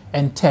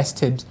and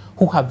tested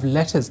who have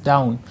let us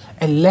down,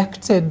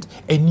 elected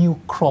a new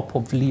crop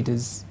of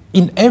leaders.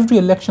 In every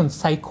election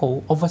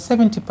cycle, over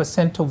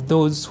 70% of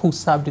those who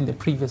served in the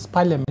previous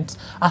parliament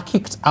are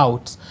kicked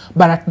out.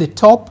 But at the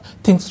top,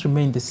 things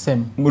remain the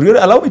same.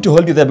 Allow me to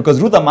hold you there,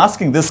 because Ruth, I'm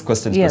asking this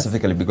question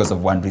specifically because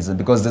of one reason.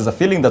 Because there's a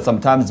feeling that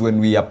sometimes when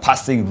we are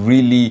passing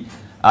really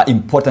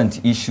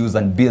important issues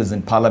and bills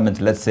in parliament,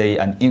 let's say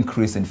an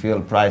increase in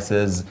fuel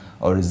prices,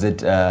 or is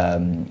it, I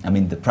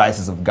mean, the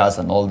prices of gas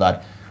and all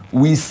that,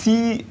 we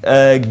see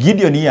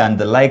Gideon here and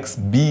the likes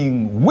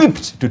being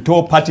whipped to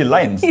toe party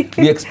lines.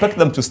 We expect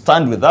them to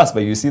stand with us,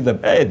 but you see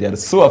them, hey, they are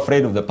so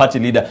afraid of the party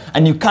leader.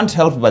 And you can't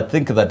help but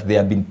think that they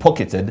are being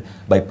pocketed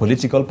by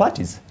political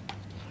parties.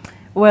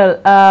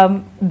 Well,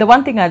 the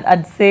one thing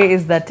I'd say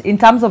is that in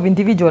terms of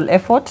individual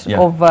effort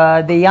of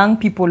the young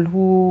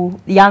people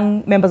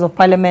young members of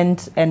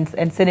parliament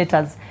and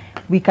senators,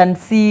 we can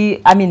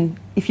see, I mean,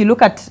 if you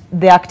look at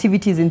the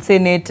activities in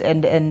Senate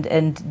and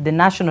the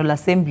National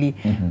Assembly,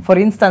 for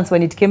instance,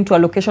 when it came to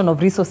allocation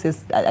of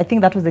resources, I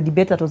think that was the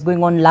debate that was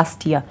going on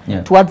last year,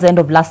 towards the end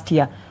of last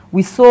year.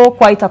 We saw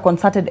quite a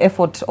concerted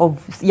effort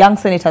of young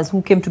senators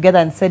who came together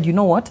and said, you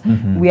know what,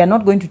 we are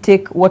not going to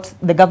take what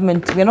the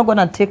government, we are not going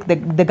to take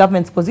the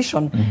government's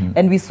position.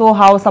 And we saw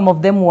how some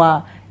of them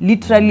were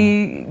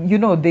literally, you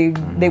know, they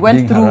went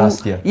being through,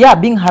 harassed,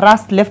 being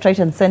harassed left, right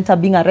and center,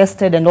 being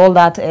arrested and all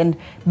that, and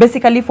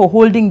basically for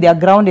holding their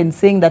ground and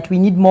saying that we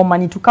need more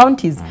money to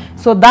counties.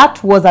 So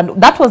that was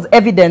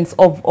evidence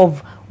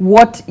of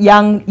what a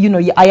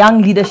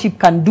young leadership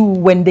can do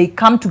when they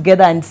come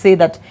together and say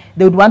that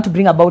they would want to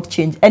bring about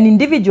change. And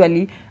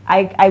individually,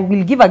 I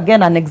will give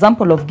again an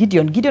example of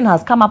Gideon. Gideon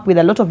has come up with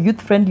a lot of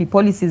youth-friendly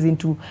policies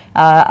into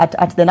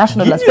at the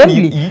National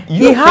Assembly.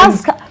 He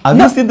has. Have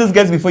you seen these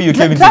guys before you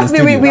came into the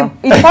studio?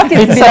 Trust me, in fact,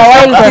 it's been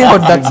a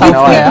while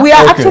since we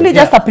are actually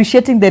just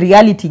appreciating the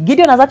reality.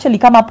 Gideon has actually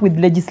come up with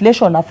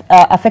legislation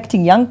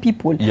affecting young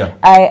people.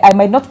 I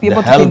might not be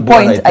able to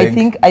pinpoint.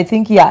 I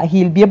think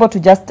he'll be able to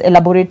just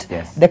elaborate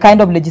the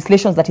kind of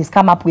legislations that he's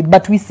come up with.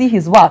 But we see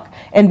his work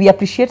and we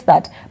appreciate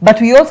that.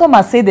 But we also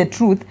must say the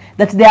truth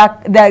that there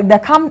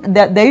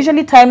are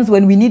usually times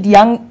when we need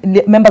young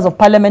members of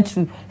parliament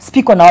to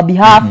speak on our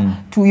behalf,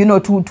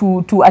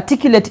 to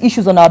articulate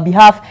issues on our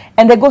behalf,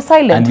 and they go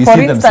silent. And we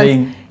see them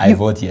saying, I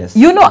vote yes.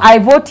 I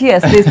vote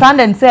yes. They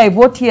stand and say, I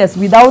vote yes,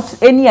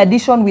 without any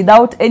addition,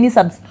 without any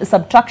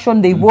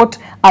subtraction. They vote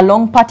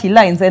along party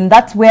lines. And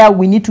that's where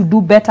we need to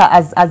do better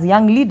as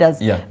young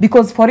leaders.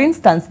 Because, for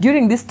instance,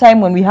 during this time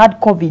when we had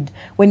COVID,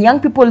 when young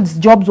people's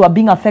jobs were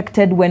being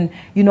affected, when,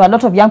 a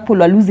lot of young people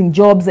were losing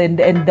jobs and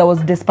there was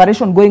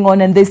desperation going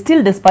on, and there's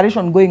still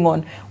desperation going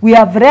on, we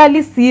have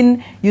rarely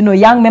seen,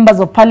 young members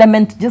of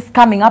parliament just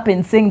coming up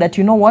and saying that,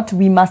 you know what,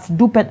 we must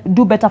do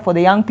better for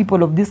the young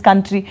people of this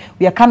country.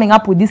 We are coming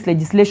up with this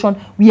legislation.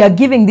 We are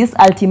giving these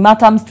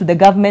ultimatums to the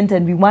government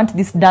and we want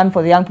this done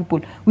for the young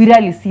people. We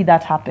rarely see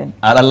that happen.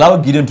 I'll allow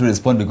Gideon to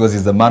respond because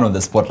he's the man on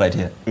the spotlight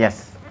here.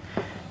 Yes.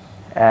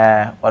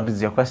 What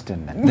is your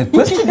question then? The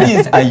question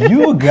is, are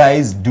you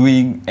guys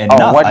doing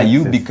enough?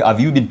 Have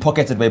you been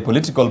pocketed by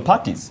political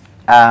parties?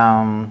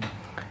 I'll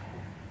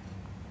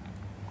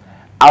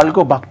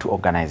go back to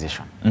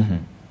organization.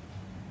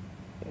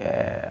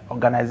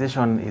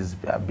 Organization is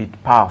a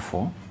bit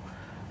powerful.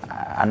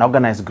 An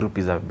organized group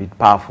is a bit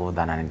powerful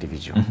than an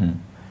individual.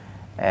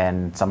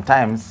 And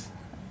sometimes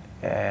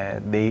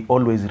they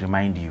always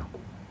remind you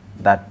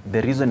that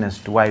the reason as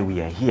to why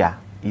we are here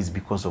is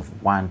because of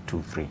 1,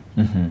 2, 3.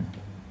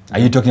 Are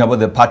you talking about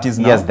the parties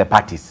now? Yes, the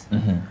parties.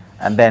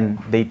 And then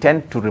they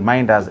tend to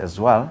remind us as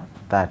well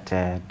that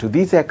to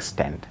this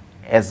extent,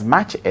 as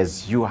much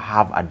as you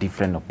have a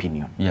different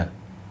opinion,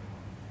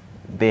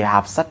 they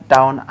have sat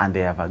down and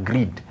they have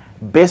agreed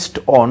based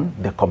on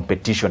the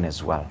competition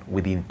as well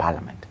within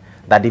parliament,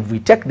 that if we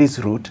take this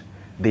route,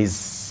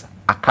 there's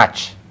a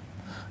catch.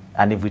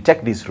 And if we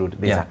take this route,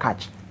 there's a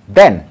catch.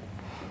 Then,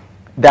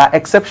 there are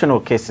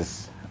exceptional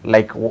cases,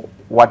 like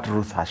what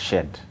Ruth has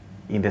shared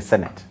in the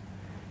Senate.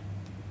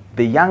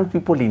 The young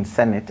people in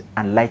Senate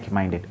and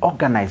like-minded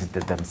organized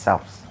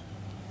themselves.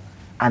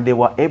 And they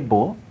were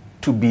able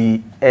to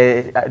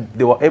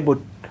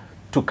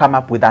come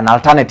up with an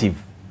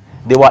alternative.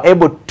 They were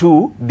able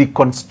to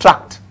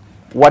deconstruct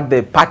what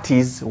the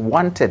parties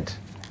wanted.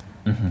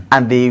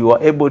 And they were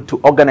able to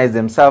organize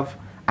themselves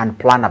and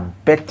plan a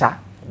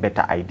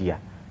better idea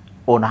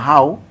on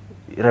how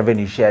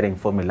revenue sharing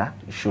formula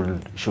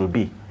should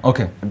be.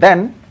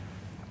 Then,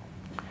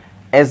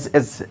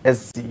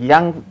 as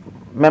young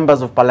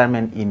members of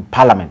parliament in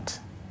parliament,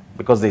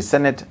 because the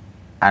Senate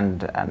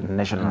and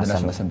National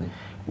Assembly,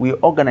 we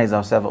organize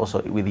ourselves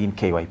also within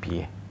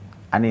KYPA.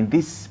 And in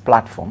this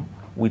platform,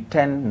 we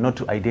tend not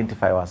to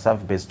identify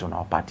ourselves based on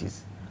our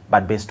parties,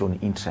 but based on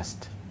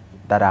interests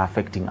that are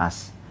affecting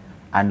us.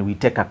 And we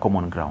take a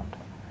common ground.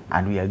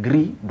 And we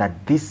agree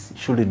that this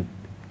shouldn't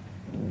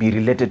be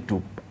related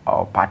to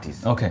our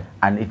parties.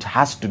 And it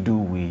has to do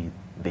with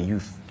the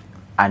youth.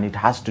 And it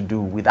has to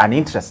do with an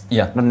interest.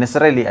 Not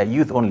necessarily a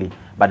youth only,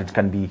 but it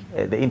can be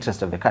the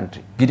interest of the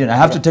country. Gideon, I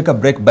have to take a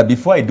break, but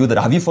before I do that,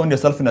 have you found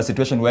yourself in a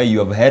situation where you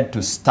have had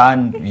to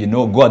stand,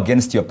 go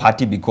against your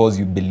party because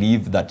you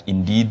believe that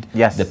indeed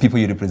the people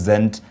you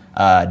represent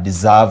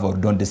deserve or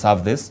don't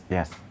deserve this?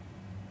 Yes.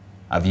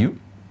 Have you?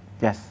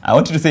 Yes. I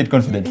want you to say it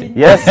confidently.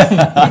 Yes. He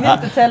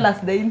needs to tell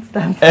us the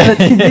instance that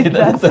he did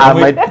that.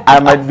 I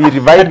might be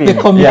reviving the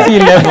committee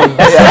level.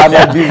 I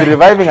might be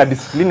reviving a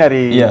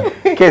disciplinary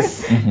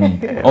case.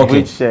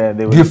 Which they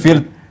do you feel?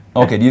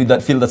 Do you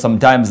feel that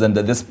sometimes and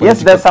this?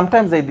 Yes, there's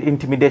sometimes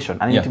intimidation,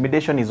 and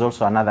intimidation is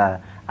also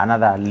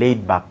another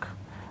laid back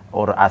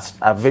or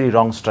a very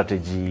wrong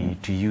strategy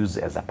to use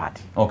as a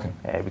party.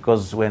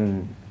 Because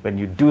when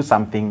you do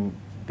something,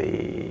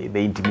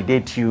 they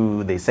intimidate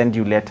you, they send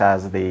you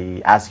letters,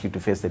 they ask you to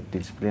face the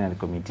disciplinary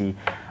committee,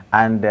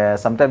 And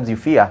sometimes you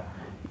fear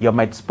you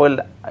might spoil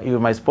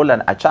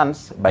a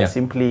chance by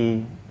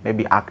simply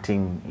maybe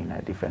acting in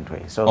a different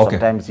way. So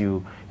sometimes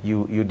you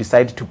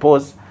decide to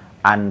pause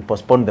and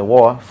postpone the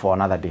war for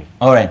another day.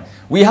 All right.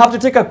 We have to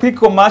take a quick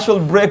commercial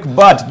break,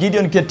 but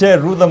Gideon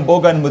Keter, Ruth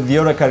Mboga, and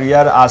Muthiora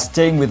Karriara are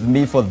staying with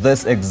me for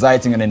this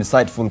exciting and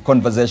insightful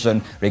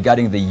conversation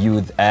regarding the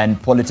youth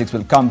and politics.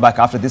 We'll come back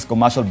after this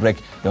commercial break.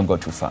 Don't go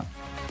too far.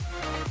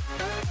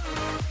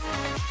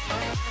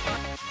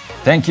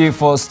 Thank you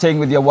for staying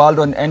with Your World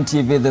on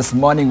NTV this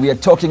morning. We are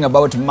talking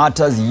about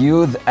matters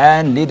youth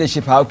and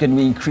leadership. How can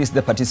we increase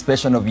the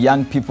participation of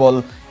young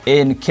people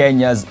in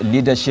Kenya's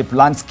leadership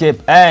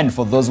landscape? And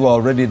for those who are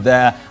already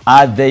there,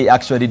 are they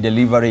actually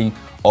delivering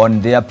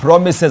on their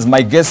promises?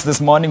 My guest this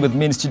morning with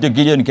me in studio,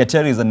 Gideon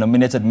Keter, is a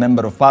nominated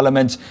member of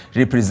parliament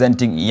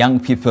representing young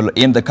people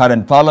in the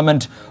current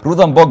parliament. Ruth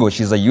Mboga,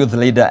 she's a youth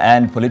leader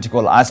and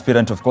political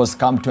aspirant, of course,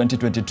 come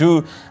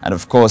 2022. And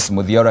of course,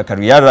 Muthiora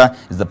Karriara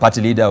is the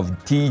party leader of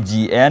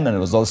TGN and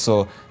was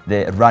also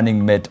the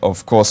running mate,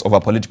 of course, of a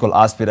political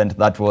aspirant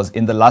that was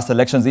in the last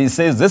elections. He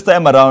says this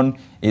time around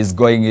is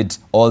going it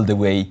all the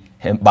way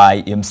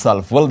by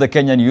himself. Will the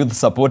Kenyan youth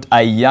support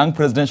a young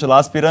presidential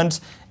aspirant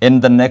in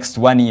the next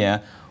 1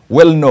 year?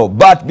 We'll know.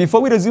 But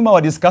before we resume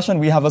our discussion,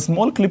 we have a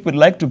small clip we'd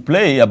like to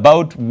play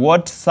about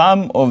what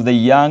some of the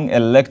young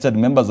elected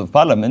members of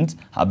parliament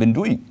have been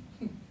doing.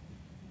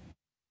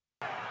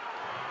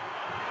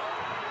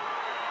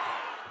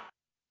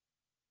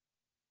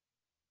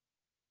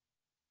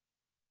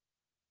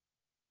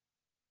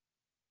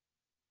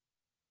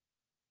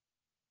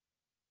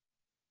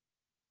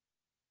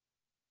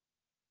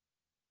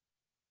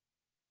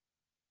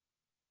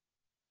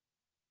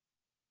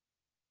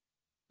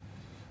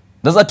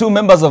 Those are two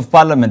members of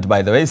parliament,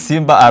 by the way,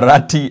 Simba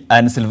Arati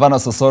and Silvana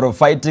Sosoro,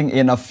 fighting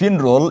in a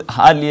funeral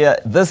earlier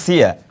this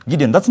year.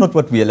 Gideon, that's not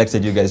what we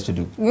elected you guys to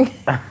do.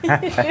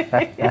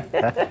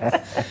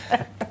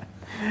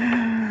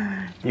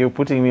 You're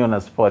putting me on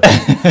a spot.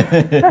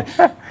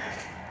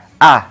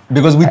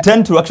 Because we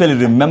tend to actually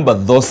remember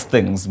those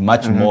things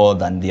much more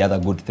than the other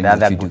good things.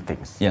 The other good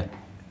things. Yeah.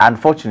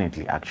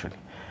 Unfortunately, actually.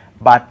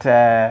 But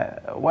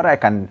what I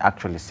can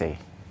actually say,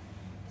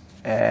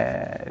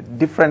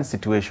 different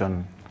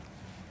situation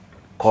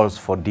calls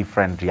for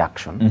different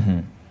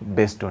reaction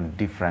based on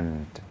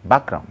different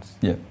backgrounds.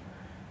 Yeah.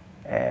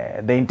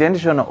 The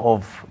intention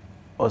of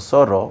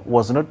Osoro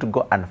was not to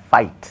go and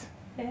fight.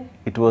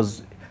 It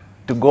was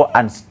to go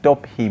and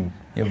stop him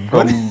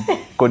from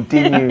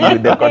continuing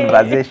with the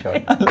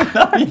conversation.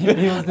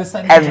 He was the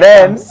sergeant and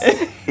then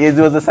it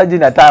was the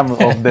sergeant at arms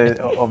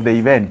of the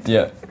event.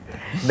 Yeah.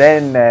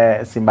 Then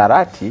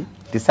Simbarati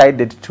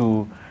decided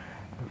to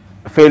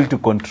fail to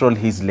control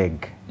his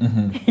leg.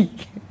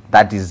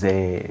 That is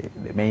the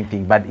main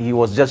thing. But he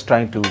was just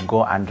trying to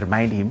go and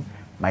remind him,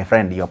 my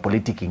friend, you're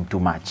politicking too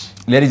much.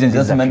 Ladies and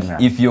gentlemen,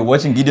 if you're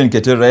watching Gideon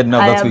Keter right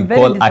now, that's what we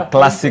call a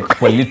classic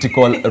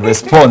political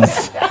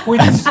response.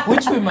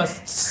 Which we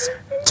must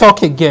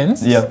talk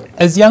against. Yeah.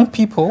 As young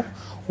people,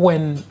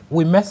 when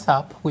we mess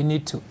up, we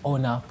need to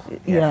own up.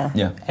 Yeah.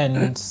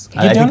 And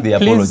Gideon, I think they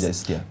please,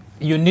 apologized. Yeah.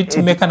 You need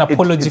to make an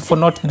apology for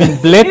not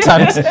being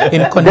blatant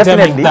in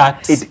condemning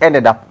that. It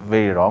ended up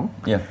very wrong.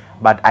 Yeah.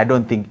 But I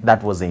don't think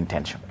that was the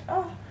intention.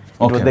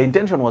 The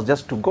intention was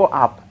just to go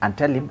up and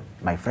tell him,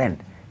 my friend,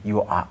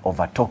 you are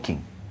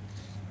over-talking.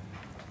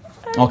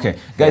 Okay.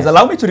 Guys,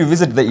 allow me to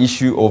revisit the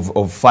issue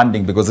of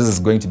funding, because this is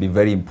going to be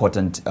very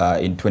important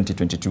in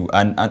 2022.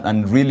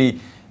 And really,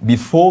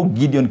 before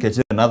Gideon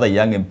Keter and other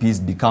young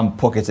MPs become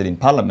pocketed in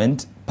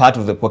parliament, part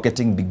of the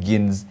pocketing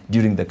begins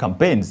during the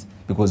campaigns,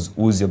 because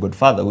who's your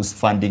godfather? Who's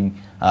funding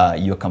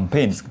your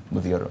campaigns,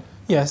 Muthiora?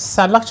 Yes,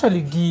 I'll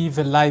actually give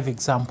a live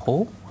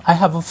example. I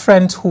have a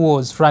friend who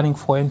was running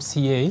for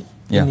MCA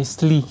in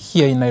Eastleigh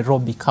here in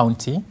Nairobi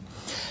County,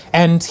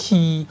 and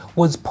he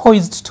was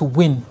poised to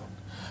win.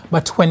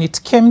 But when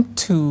it came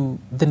to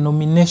the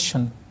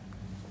nomination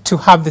to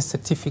have the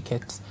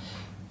certificate,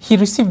 he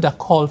received a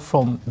call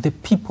from the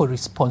people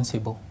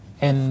responsible.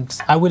 And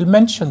I will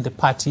mention the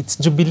party, it's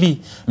Jubilee.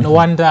 No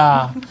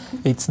wonder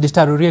it's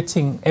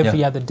deteriorating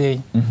every other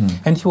day.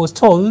 And he was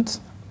told,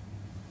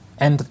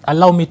 and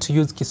allow me to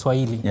use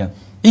Kiswahili,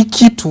 hii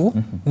kitu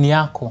ni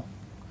yako,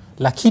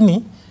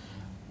 lakini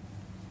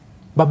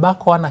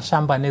babako ana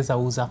shamba anaweza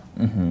uza.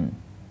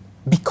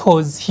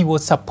 Because he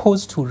was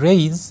supposed to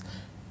raise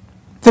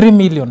 3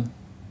 million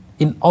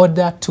in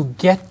order to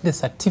get the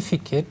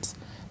certificate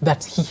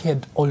that he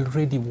had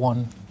already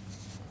won.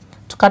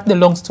 To cut the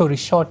long story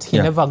short, he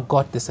never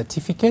got the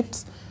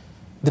certificate.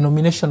 The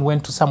nomination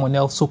went to someone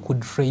else who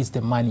could raise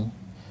the money.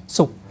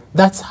 So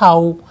that's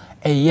how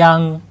a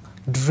young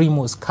dream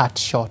was cut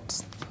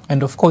short.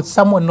 And of course,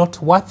 someone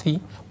not worthy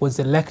was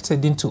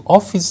elected into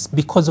office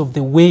because of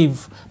the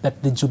wave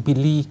that the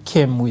Jubilee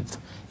came with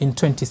in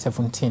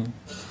 2017.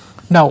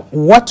 Now,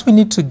 what we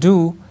need to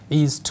do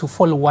is to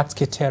follow what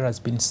Keter has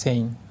been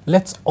saying.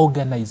 Let's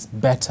organize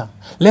better.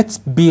 Let's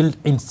build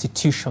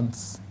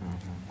institutions,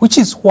 which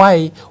is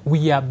why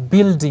we are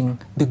building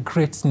the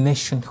Great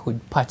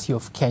Nationhood Party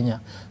of Kenya,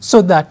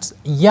 so that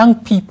young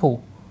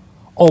people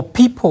or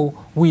people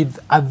with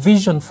a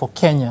vision for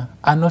Kenya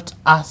are not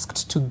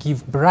asked to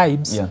give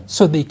bribes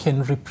so they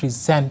can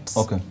represent.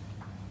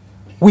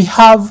 We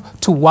have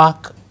to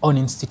work on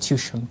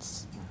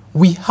institutions.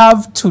 We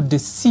have to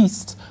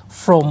desist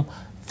from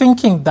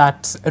thinking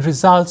that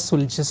results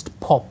will just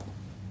pop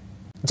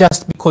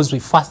just because we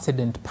fasted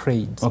and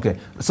prayed. Okay,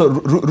 so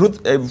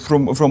Ruth,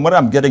 from what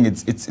I'm getting,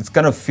 it's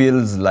kind of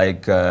feels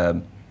like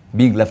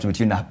being left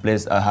between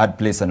a hard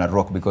place and a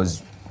rock,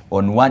 because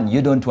on one,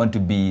 you don't want to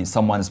be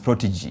someone's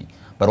protege,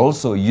 but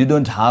also you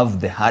don't have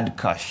the hard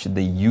cash,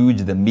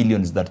 the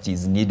millions that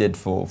is needed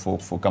for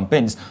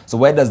campaigns. So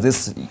where does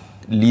this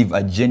leave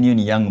a genuine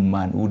young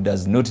man who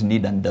does not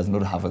need and does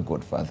not have a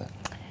godfather?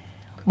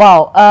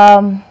 Wow.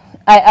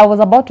 I was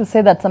about to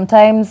say that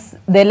sometimes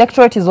the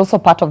electorate is also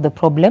part of the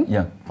problem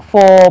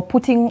for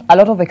putting a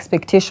lot of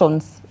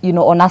expectations, you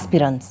know, on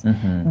aspirants.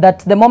 That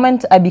the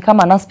moment I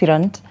become an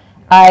aspirant,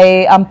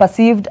 I am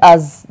perceived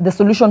as the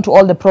solution to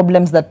all the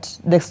problems that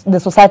the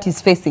society is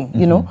facing,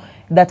 you know,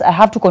 that I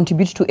have to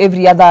contribute to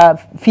every other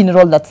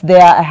funeral that's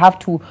there. I have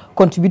to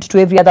contribute to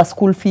every other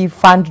school fee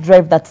fund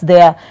drive that's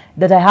there,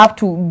 that I have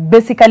to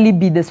basically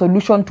be the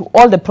solution to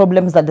all the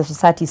problems that the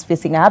society is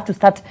facing. I have to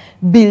start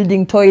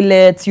building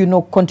toilets, you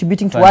know,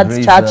 contributing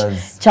towards church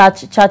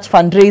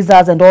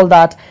fundraisers and all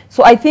that.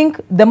 So I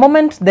think the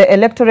moment the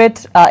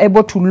electorate are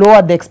able to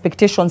lower the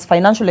expectations,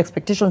 financial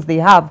expectations they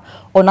have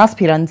on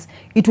aspirants,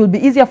 it will be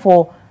easier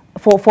for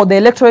the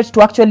electorate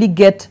to actually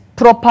get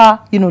proper,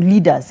 you know,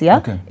 leaders,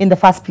 in the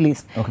first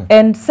place.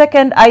 And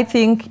second, I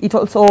think it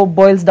also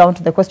boils down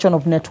to the question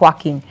of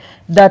networking.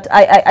 That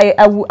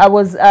I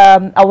was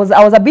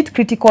a bit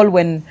critical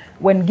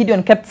when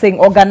Gideon kept saying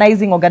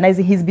organizing.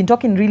 He's been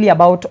talking really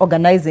about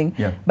organizing,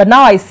 but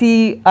now I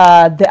see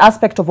the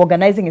aspect of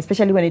organizing,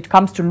 especially when it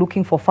comes to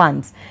looking for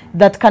funds.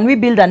 That can we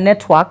build a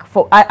network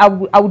for? I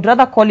would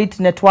rather call it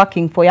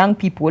networking for young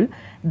people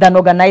than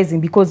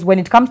organizing, because when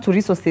it comes to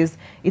resources,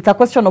 it's a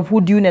question of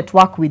who do you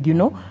network with, you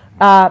know.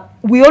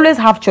 We always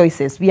have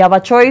choices. We have a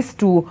choice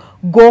to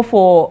go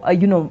for,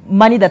 you know,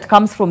 money that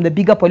comes from the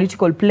bigger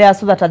political players,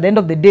 so that at the end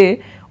of the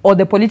day, or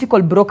the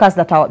political brokers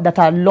that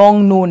are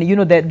long known, you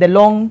know,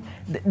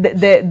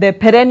 the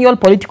perennial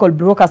political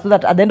brokers, so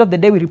that at the end of the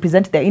day we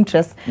represent their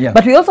interests.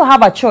 But we also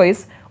have a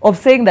choice of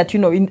saying that, you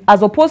know,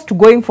 as opposed to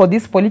going for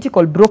these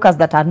political brokers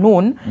that are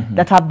known,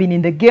 that have been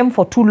in the game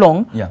for too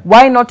long,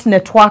 why not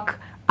network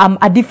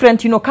a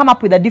different, you know, come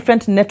up with a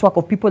different network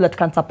of people that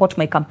can support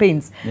my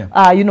campaigns.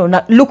 You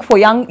know, look for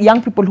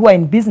young people who are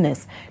in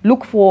business.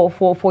 Look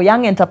for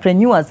young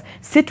entrepreneurs.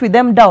 Sit with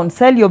them down.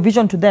 Sell your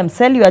vision to them.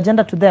 Sell your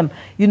agenda to them.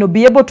 You know,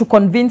 be able to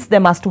convince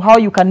them as to how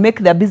you can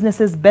make their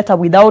businesses better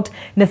without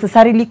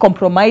necessarily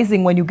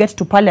compromising when you get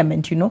to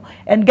parliament, you know,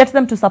 and get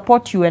them to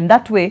support you. And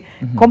that way,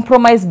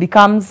 compromise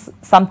becomes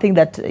something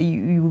that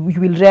you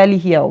will rarely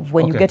hear of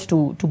when you get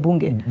to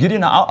Bunge.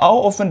 Gideon, how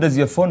often does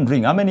your phone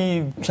ring? How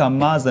many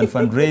chamas and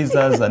fundraisers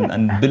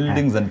and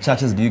buildings and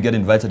churches do you get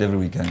invited every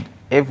weekend?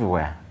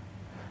 Everywhere.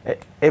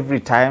 Every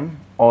time,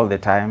 all the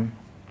time.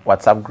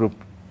 WhatsApp group,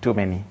 too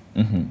many.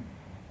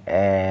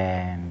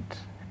 And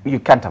you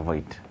can't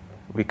avoid.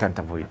 We can't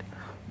avoid.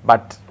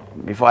 But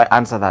before I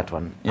answer that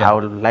one, I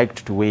would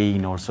like to weigh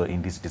in also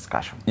in this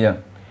discussion.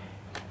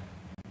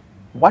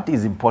 What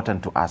is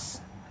important to us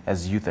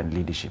as youth and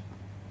leadership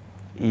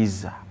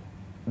is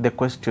the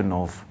question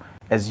of,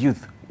 as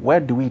youth, where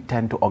do we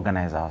tend to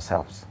organize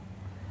ourselves?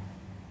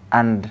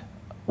 And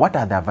what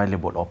are the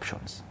available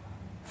options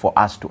for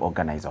us to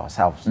organize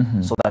ourselves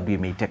so that we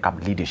may take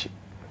up leadership?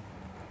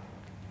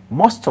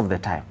 Most of the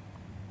time,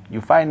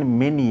 you find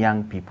many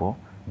young people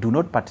do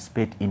not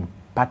participate in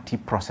party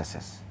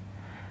processes.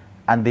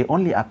 And they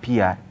only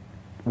appear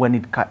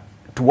when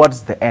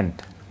towards the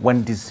end,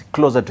 when it is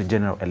closer to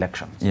general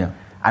elections.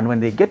 And when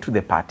they get to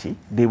the party,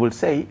 they will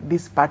say,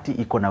 this party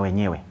iko na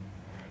wenyewe.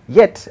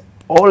 Yet,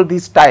 all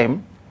this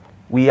time,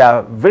 we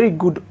are very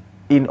good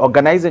in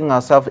organizing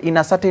ourselves in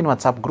a certain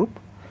WhatsApp group.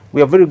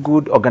 We are very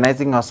good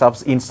organizing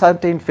ourselves in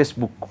certain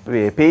Facebook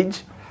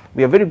page.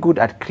 We are very good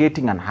at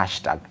creating an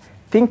hashtag,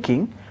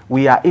 thinking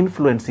we are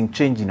influencing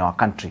change in our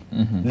country,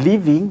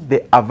 leaving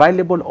the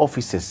available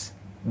offices,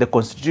 the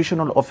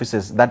constitutional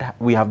offices that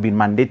we have been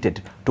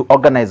mandated to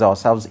organize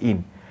ourselves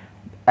in,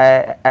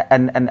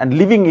 and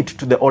leaving it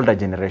to the older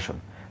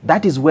generation.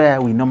 That is where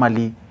we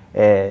normally,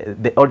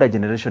 the older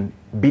generation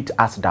beat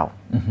us down.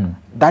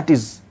 That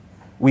is,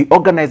 we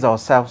organize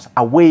ourselves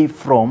away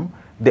from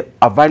the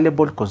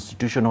available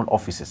constitutional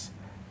offices.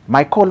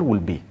 My call will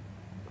be,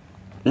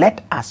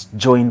 let us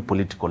join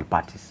political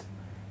parties.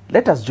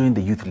 Let us join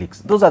the youth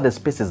leagues. Those are the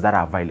spaces that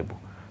are available,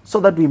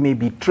 so that we may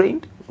be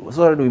trained,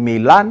 so that we may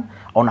learn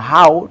on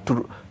how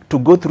to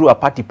go through a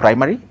party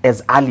primary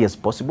as early as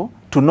possible,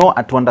 to know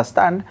and to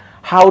understand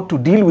how to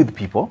deal with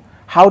people,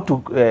 how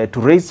to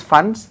raise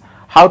funds,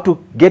 how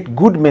to get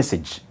good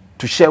message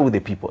to share with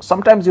the people.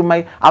 Sometimes you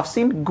might have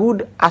seen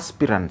good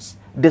aspirants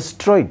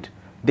destroyed.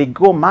 They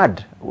go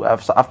mad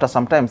after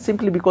some time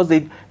simply because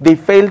they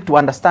fail to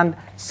understand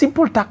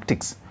simple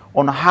tactics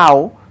on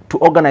how to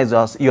organize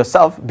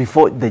yourself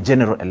before the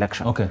general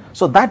election. Okay.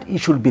 So that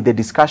should be the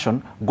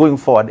discussion going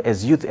forward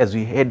as youth as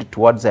we head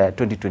towards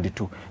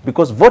 2022.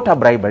 Because voter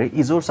bribery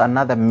is also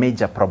another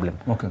major problem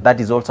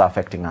that is also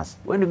affecting us.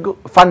 When you go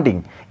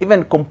funding,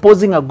 even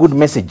composing a good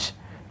message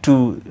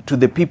to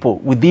the people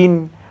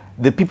within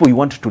the people you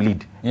want to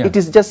lead. It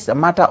is just a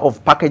matter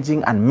of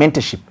packaging and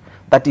mentorship.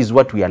 That is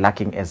what we are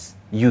lacking as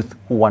youth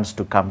who wants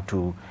to come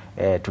to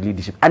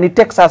leadership. And it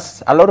takes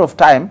us a lot of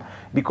time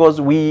because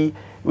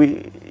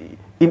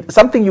in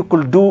something you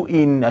could do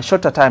in a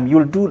shorter time,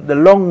 you'll do the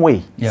long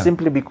way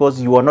simply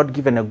because you are not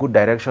given a good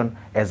direction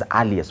as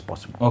early as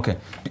possible. Okay.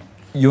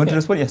 You want to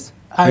respond? Yes.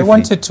 I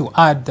wanted to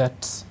add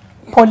that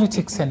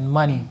politics and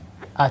money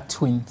are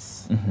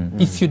twins.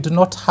 If you do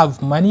not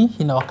have money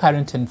in our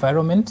current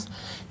environment,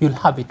 you'll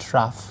have it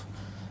rough.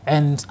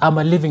 And I'm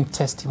a living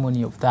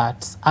testimony of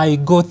that. I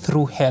go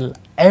through hell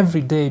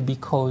every day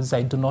because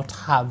I do not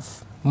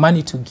have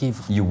money to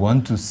give. You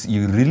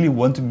really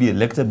want to be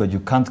elected, but you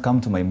can't come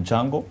to my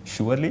mchango,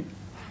 surely?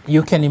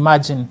 You can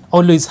imagine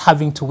always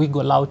having to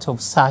wiggle out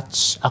of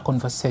such a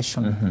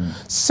conversation.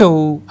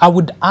 So I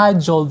would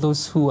urge all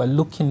those who are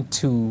looking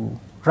to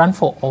run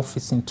for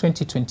office in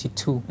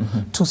 2022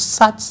 to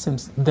search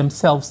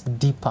themselves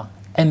deeper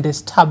and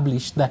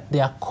establish that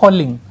their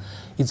calling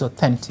is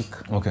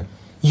authentic. Okay.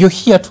 You're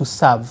here to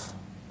serve.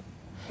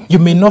 You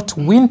may not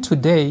win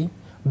today,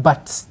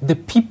 but the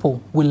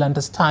people will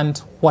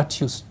understand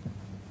what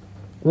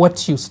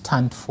you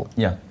stand for.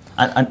 Yeah.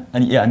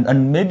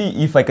 And maybe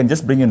if I can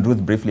just bring in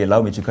Ruth briefly,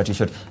 allow me to cut you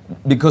short.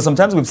 Because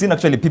sometimes we've seen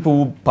actually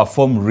people who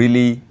perform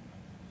really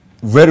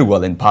very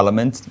well in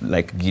Parliament,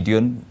 like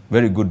Gideon,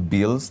 very good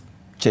bills,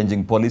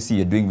 changing policy,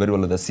 you're doing very well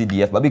with the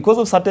CDF. But because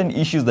of certain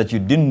issues that you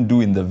didn't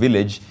do in the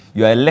village,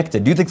 you are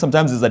elected. Do you think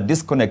sometimes there's a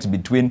disconnect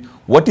between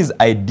what is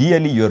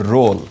ideally your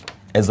role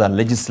as a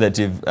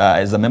legislative,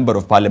 as a member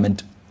of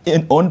Parliament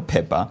on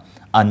paper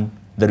and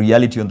the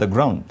reality on the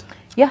ground?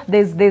 Yeah,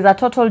 there's a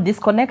total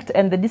disconnect,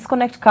 and the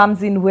disconnect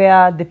comes in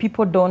where the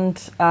people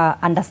don't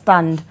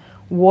understand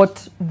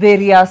what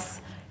various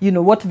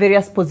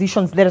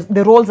positions,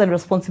 the roles and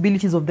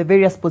responsibilities of the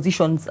various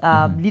positions,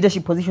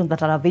 leadership positions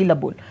that are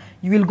available.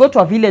 You will go to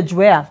a village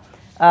where,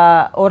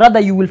 or rather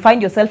you will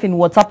find yourself in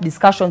WhatsApp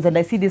discussions, and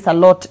I see this a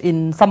lot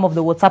in some of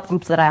the WhatsApp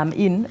groups that I am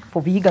in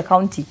for Vihiga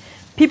County.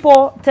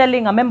 People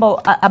telling a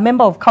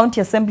member of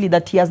county assembly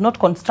that he has not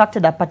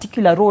constructed a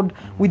particular road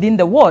within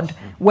the ward,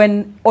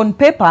 when on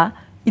paper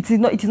it is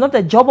not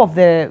the job of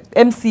the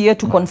MCA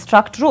to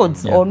construct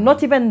roads, or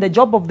not even the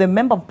job of the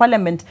member of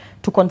parliament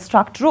to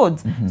construct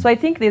roads. So I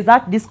think there's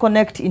that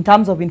disconnect in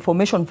terms of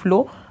information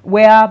flow,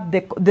 where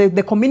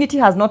the community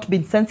has not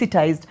been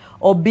sensitized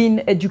or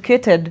been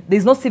educated.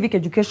 There's no civic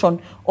education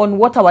on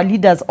what our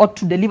leaders ought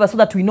to deliver, so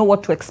that we know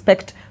what to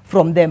expect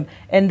from them.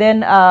 And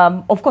then,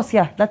 of course,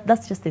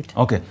 that's just it.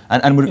 Okay.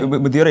 And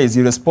with the other, as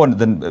you respond,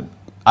 then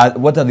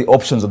what are the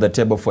options on the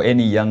table for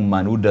any young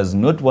man who does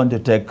not want to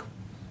take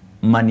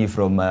money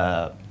from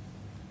a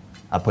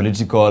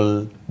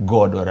political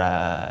god or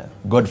a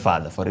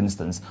godfather, for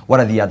instance? What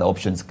are the other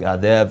options? Are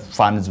there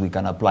funds we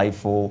can apply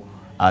for?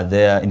 Are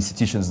there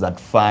institutions that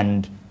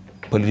fund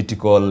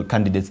political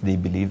candidates they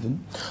believe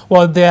in?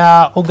 Well, there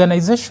are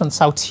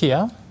organizations out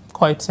here,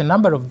 quite a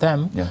number of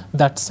them,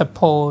 that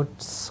support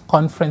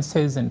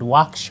conferences and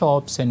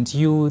workshops and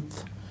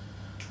youth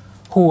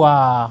who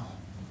are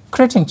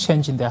creating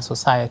change in their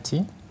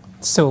society.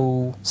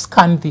 So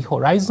scan the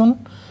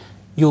horizon.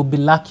 You'll be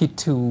lucky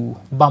to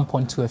bump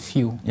onto a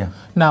few.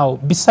 Now,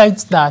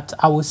 besides that,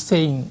 I was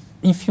saying,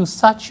 if you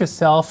search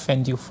yourself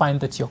and you find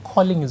that your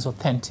calling is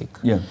authentic,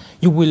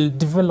 you will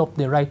develop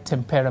the right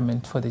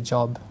temperament for the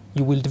job.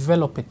 You will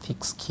develop a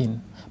thick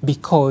skin,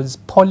 because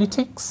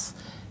politics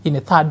in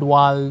a third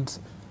world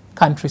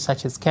country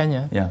such as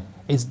Kenya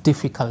is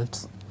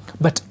difficult.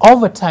 But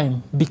over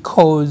time,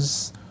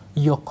 because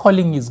your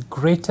calling is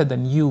greater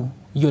than you,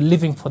 you're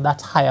living for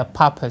that higher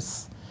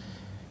purpose,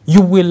 you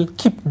will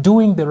keep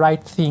doing the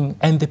right thing,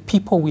 and the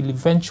people will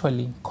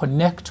eventually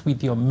connect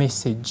with your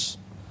message.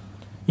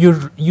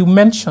 You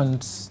mentioned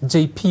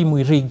JP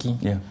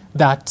Mwirigi,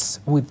 that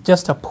with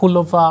just a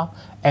pullover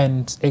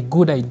and a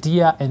good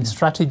idea and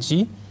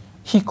strategy,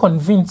 he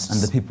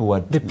convinced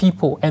the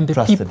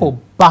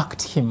people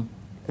backed him.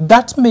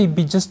 That may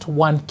be just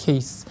one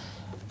case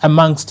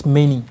amongst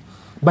many,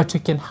 but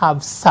we can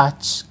have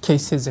such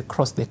cases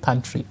across the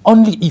country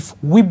only if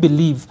we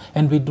believe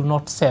and we do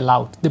not sell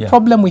out. The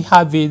problem we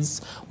have is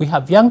we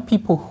have young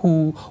people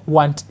who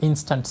want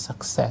instant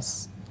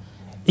success.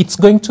 It's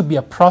going to be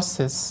a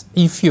process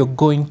if you're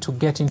going to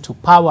get into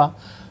power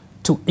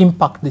to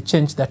impact the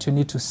change that you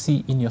need to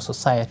see in your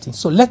society.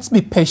 So let's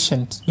be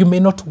patient. You may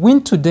not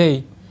win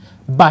today,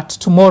 but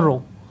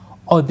tomorrow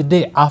or the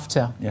day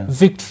after,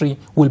 victory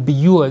will be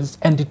yours,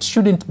 and it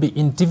shouldn't be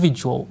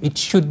individual. It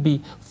should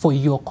be for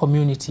your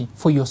community,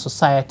 for your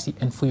society,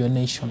 and for your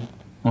nation.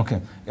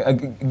 Okay.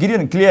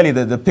 Gideon, clearly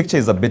the picture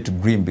is a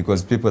bit grim,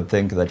 because people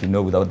think that,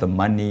 without the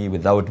money,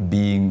 without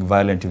being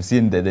violent, you've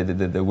seen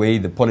the way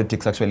the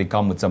politics actually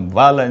come with some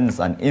violence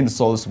and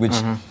insults, which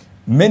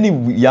many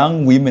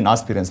young women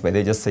aspirants, by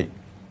they just say,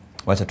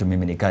 wacha tu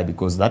mimi nikae,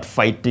 because that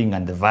fighting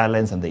and the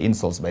violence and the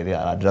insults, by there,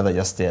 I'd rather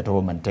just stay at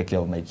home and take care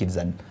of my kids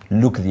and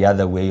look the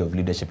other way of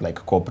leadership, like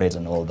corporate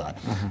and all that.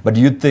 But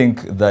do you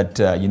think that,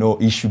 you know,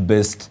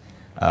 issue-based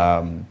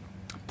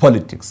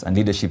politics and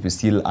leadership is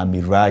still a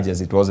mirage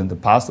as it was in the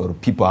past, or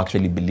people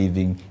actually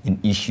believing in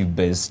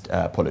issue-based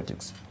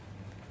politics?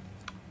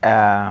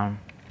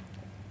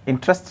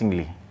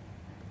 Interestingly,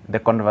 the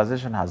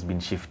conversation has been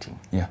shifting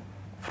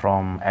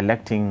from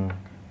electing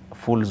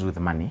fools with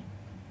money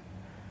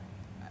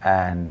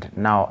and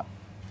now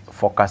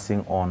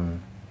focusing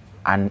on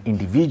an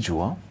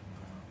individual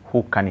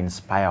who can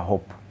inspire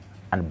hope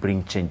and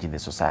bring change in the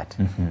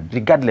society,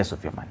 regardless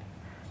of your money.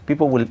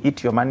 People will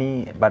eat your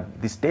money,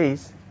 but these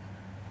days,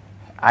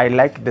 I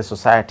like the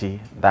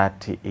society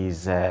that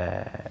is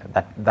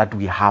that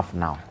we have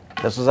now.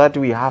 The society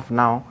we have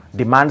now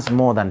demands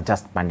more than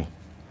just money,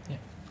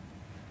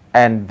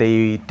 and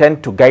they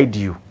tend to guide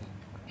you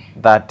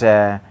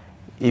that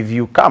if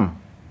you come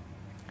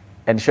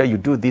and sure you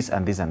do this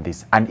and this and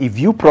this, and if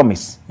you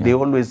promise, they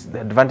always,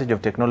 the advantage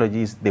of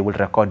technology is they will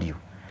record you,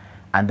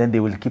 and then they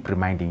will keep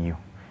reminding you,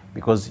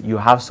 because you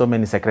have so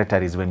many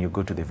secretaries when you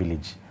go to the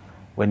village.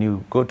 When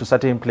you go to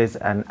certain place,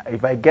 and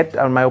if I get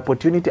my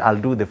opportunity, I'll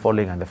do the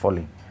following and the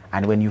following.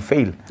 And when you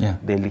fail,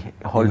 they'll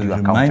hold you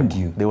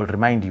accountable. They will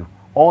remind you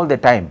all the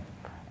time.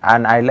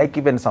 And I like,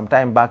 even some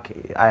time back,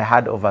 I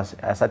had of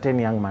a certain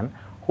young man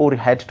who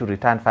had to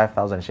return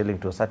 5,000 shillings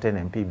to a certain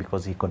MP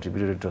because he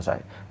contributed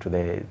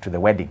to the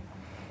wedding.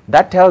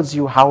 That tells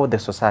you how the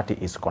society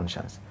is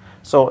conscious.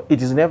 So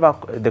it is never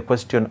the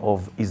question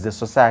of, is the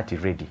society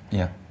ready?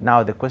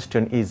 Now the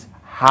question is,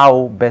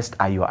 how best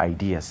are your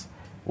ideas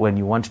when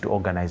you want to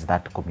organize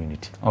that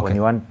community, when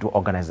you want to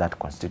organize that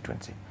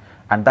constituency?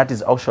 And that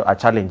is also a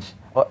challenge,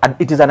 and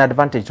it is an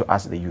advantage to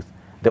us, the youth.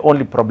 The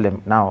only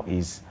problem now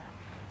is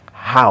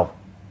how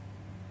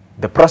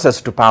the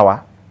process to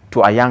power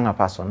to a younger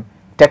person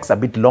takes a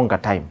bit longer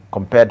time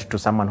compared to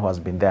someone who has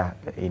been there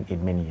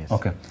in many years.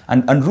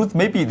 And Ruth,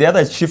 maybe the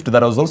other shift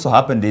that has also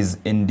happened is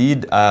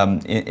indeed,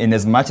 in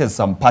as much as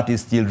some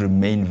parties still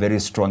remain very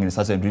strong in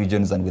certain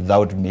regions, and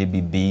without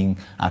maybe being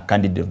a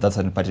candidate of that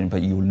certain party,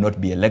 you will not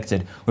be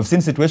elected. We've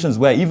seen situations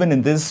where even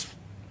in these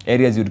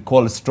areas you'd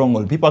call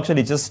stronghold, people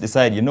actually just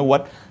decide, you know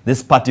what,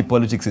 this party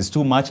politics is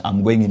too much,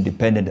 I'm going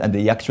independent, and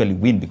they actually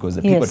win because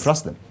the people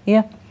trust them.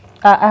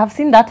 I have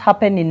seen that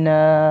happen in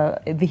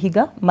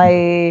Vihiga.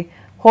 My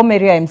home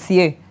area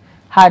MCA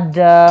had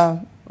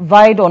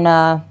vied on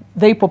a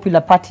very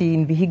popular party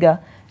in Vihiga,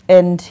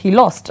 and he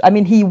lost. I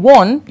mean, he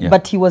won,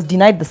 but he was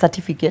denied the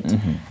certificate,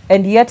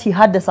 and yet he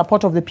had the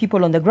support of the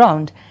people on the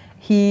ground.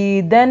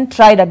 He then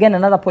tried again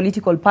another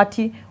political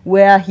party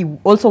where he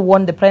also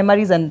won the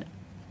primaries, and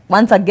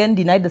once again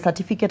denied the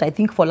certificate, I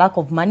think for lack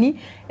of money,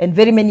 and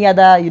very many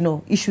other, you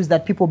know, issues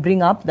that people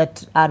bring up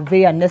that are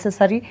very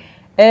unnecessary.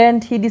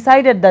 And he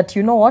decided that,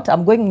 you know what,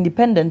 I'm going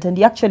independent, and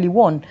he actually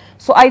won.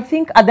 So I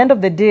think at the end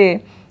of the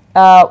day,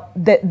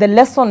 the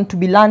lesson to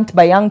be learned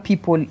by young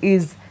people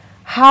is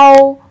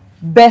how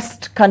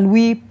best can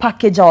we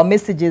package our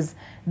messages,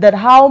 that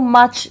how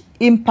much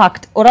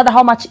impact, or rather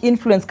how much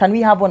influence can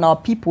we have on our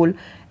people,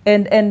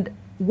 and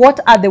what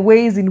are the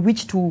ways in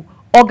which to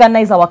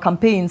organize our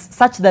campaigns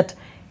such that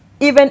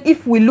even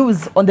if we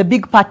lose on the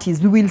big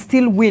parties, we will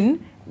still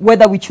win,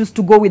 whether we choose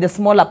to go with the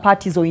smaller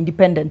parties or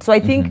independent. So I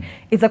think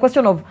it's a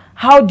question of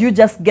how do you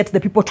just get the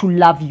people to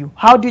love you?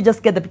 How do you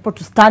just get the people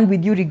to stand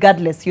with you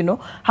regardless, you know?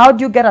 How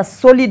do you get a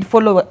solid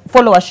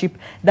followership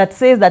that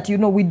says that, you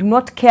know, we do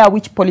not care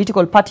which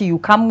political party you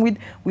come with.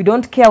 We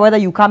don't care whether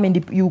you come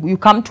you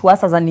come to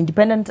us as an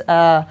independent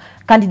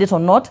candidate or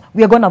not.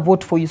 We are going to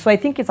vote for you. So I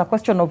think it's a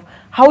question of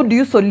how do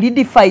you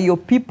solidify your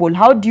people?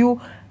 How do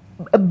you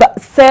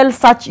sell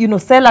such, you know,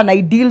 sell an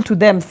ideal to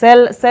them,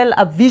 sell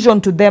a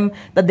vision to them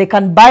that they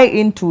can buy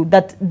into,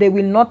 that they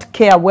will not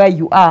care where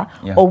you are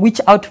or which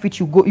outfit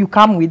you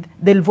come with,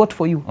 they'll vote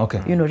for you.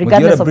 You know,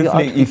 regardless of your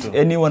outfit. If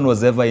anyone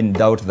was ever in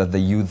doubt that the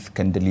youth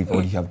can deliver,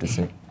 what do you have to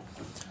say?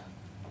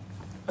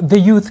 The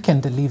youth can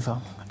deliver,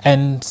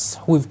 and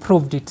we've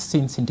proved it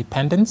since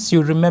independence.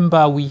 You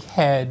remember we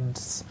had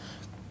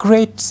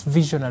great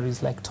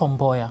visionaries like Tom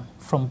Mboya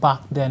from back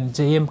then,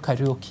 JM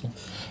Karaoke.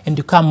 And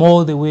you come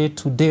all the way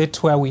to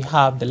date where we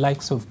have the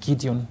likes of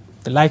Gideon,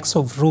 the likes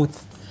of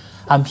Ruth.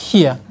 I'm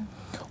here.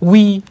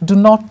 We do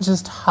not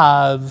just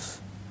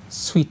have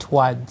sweet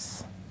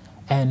words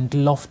and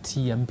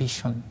lofty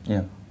ambition.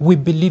 We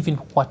believe in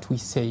what we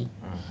say.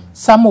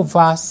 Some of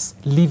us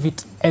live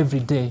it every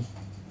day.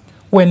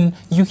 When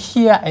you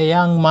hear a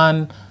young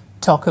man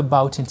talk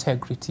about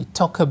integrity,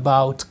 talk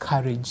about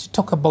courage,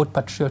 talk about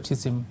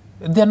patriotism,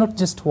 they're not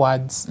just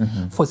words.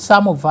 For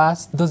some of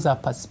us, those are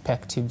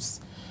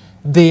perspectives.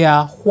 They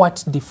are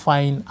what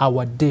define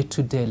our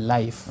day-to-day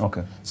life.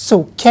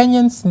 So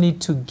Kenyans need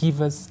to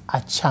give us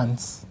a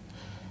chance.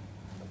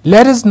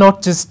 Let us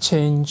not just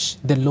change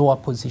the lower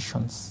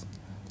positions.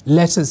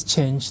 Let us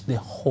change the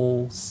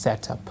whole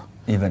setup.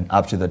 Even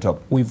up to the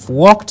top. We've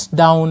walked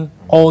down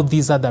all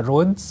these other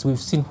roads. We've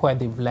seen where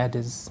they've led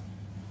us.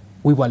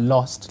 we were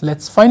lost.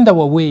 Let's find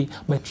our way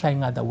by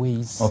trying other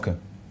ways. Okay.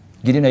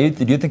 Gideon,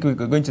 do you think we're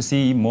going to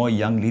see more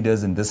young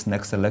leaders in this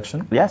next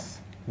election? Yes,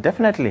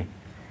 definitely.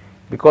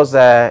 Because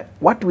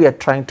what we are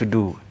trying to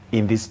do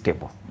in this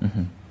table,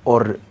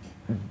 or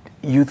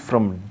youth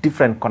from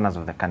different corners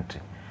of the country,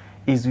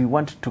 is we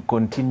want to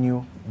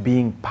continue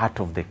being part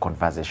of the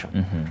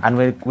conversation. And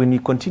when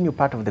you continue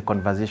part of the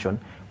conversation,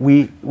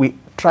 we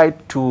try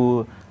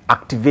to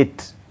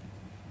activate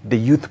the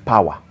youth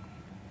power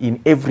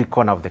in every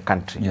corner of the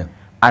country. Yeah.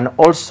 And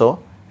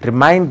also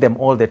remind them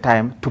all the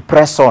time to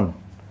press on,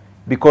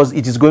 because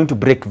it is going to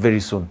break very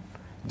soon.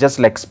 Just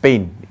like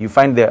Spain, you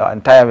find the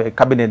entire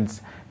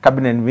cabinet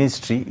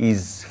ministry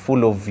is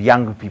full of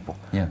young people.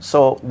 Yeah.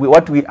 So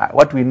what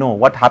we know,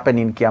 what happened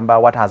in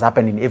Kiamba, what has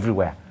happened in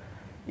everywhere,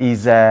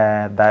 is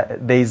that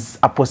there is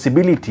a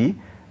possibility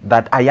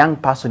that a young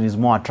person is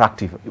more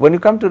attractive. When you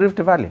come to Rift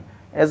Valley,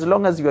 as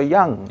long as you are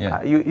young,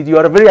 you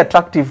are very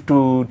attractive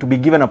to be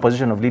given a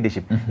position of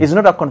leadership. It's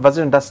not a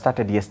conversation that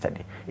started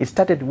yesterday. It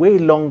started way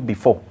long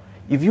before.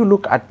 If you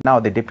look at now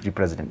the deputy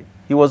president,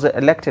 he was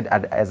elected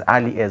as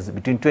early as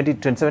between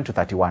 27 to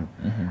 31,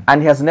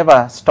 and he has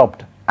never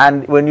stopped.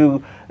 And when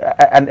you,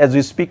 and as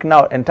we speak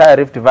now, entire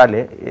Rift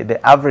Valley, the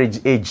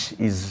average age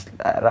is,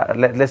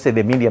 let's say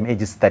the medium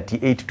age is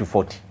 38 to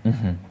 40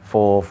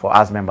 for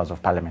us members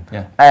of parliament.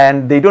 Yeah.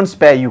 And they don't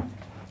spare you.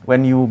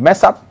 When you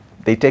mess up,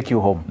 they take you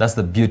home. That's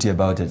the beauty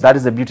about it. That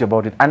is the beauty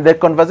about it. And the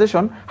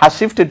conversation has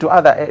shifted to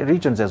other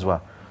regions as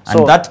well. And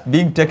so that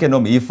being taken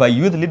home, if a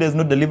youth leader is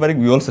not delivering,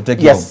 we also take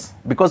you home. Yes,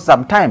 because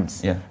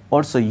sometimes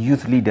also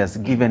youth leaders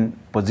given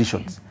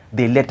positions,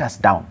 they let us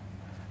down.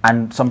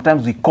 And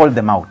sometimes we call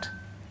them out.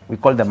 We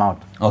call them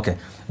out. Okay.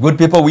 Good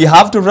people, we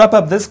have to wrap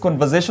up this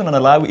conversation and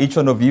allow each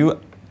one of you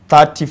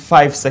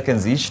 35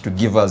 seconds each to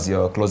give us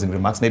your closing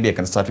remarks. Maybe I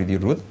can start with you,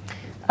 Ruth.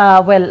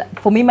 Well,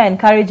 for me, my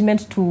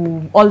encouragement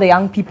to all the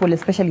young people,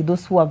 especially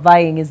those who are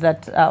vying, is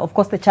that, of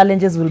course, the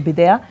challenges will be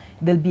there.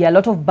 There'll be a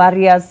lot of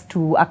barriers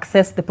to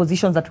access the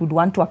positions that we'd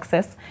want to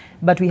access,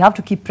 but we have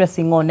to keep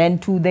pressing on.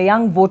 And to the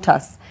young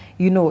voters,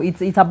 you know,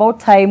 it's about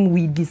time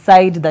we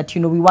decide that,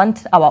 you know, we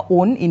want our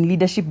own in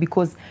leadership,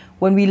 because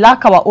when we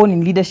lack our own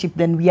in leadership,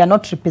 then we are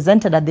not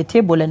represented at the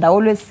table. And I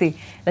always say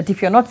that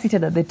if you're not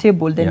seated at the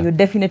table, then you're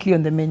definitely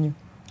on the menu.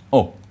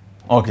 Oh,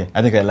 okay.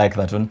 I think I like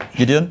that one.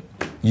 Gideon,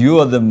 you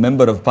are the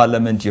member of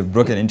parliament. You've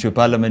broken into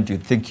parliament. You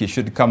think you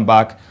should come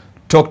back,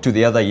 talk to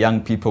the other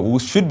young people who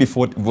should be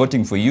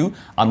voting for you,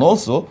 and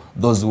also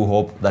those who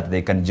hope that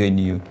they can join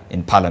you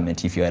in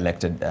parliament if you're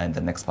elected in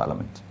the next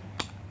parliament.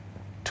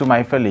 To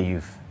my fellow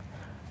youth,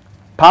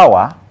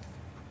 power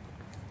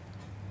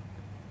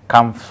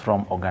comes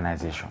from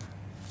organization.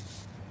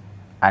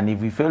 And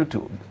if we fail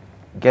to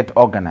get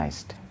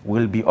organized,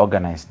 we'll be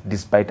organized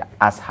despite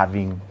us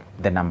having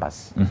the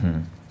numbers.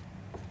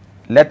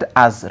 Let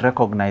us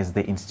recognize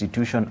the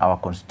institution our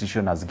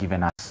constitution has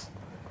given us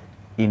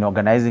in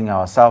organizing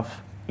ourselves,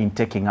 in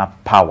taking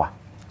up power,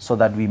 so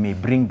that we may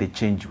bring the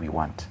change we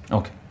want.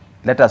 Okay.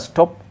 Let us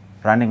stop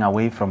running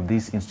away from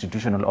these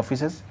institutional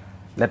offices.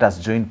 Let us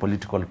join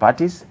political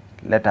parties.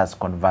 Let us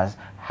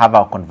have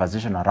our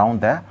conversation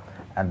around there,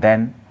 and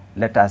then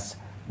let us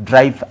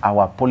drive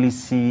our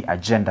policy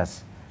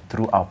agendas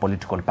through our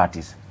political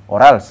parties.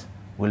 Or else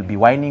we'll be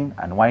whining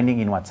in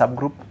WhatsApp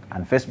group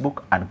and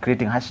Facebook and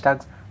creating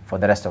hashtags for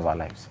the rest of our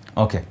lives.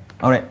 Okay.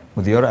 All right.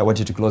 Muthiora, I want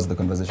you to close the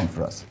conversation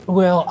for us.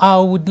 Well, I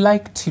would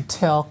like to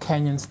tell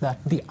Kenyans that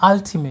the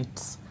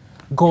ultimate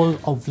goal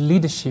of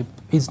leadership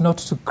is not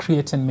to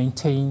create and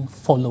maintain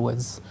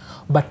followers,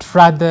 but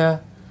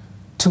rather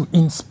to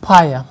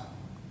inspire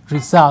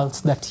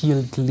results that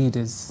yield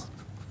leaders.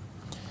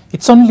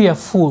 It's only a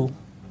fool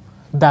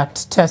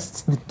that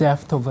tests the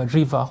depth of a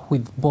river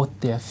with both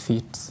their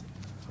feet.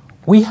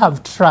 We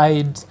have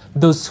tried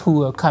those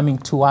who are coming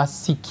to us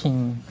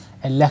seeking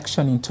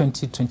election in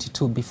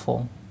 2022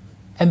 before,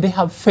 and they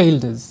have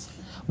failed us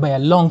by a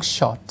long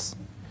shot.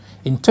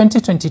 In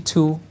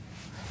 2022,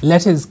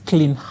 let us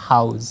clean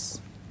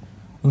house.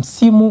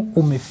 Msimu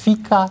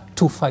umefika,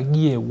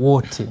 tufagie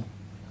wote,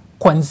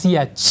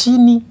 kuanzia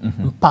chini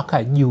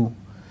mpaka juu.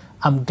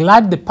 I'm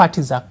glad the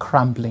parties are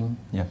crumbling.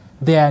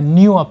 There are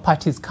newer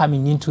parties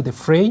coming into the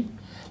fray.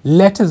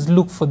 Let us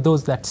look for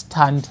those that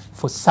stand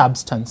for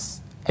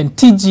substance. And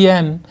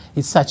TGN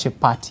is such a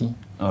party.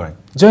 All right.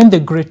 Join the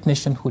great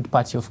nationhood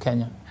party of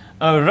Kenya.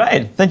 All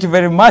right. Thank you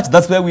very much.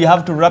 That's where we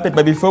have to wrap it.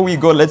 But before we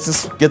go, let's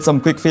just get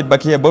some quick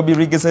feedback here. Bobby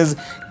Riga says,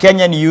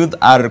 Kenyan youth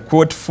are,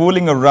 quote,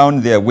 fooling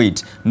around their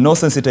weight. No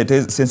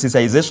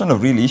sensitization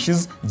of real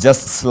issues,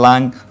 just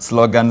slang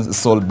slogans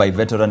sold by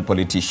veteran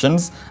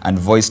politicians and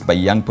voiced by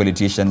young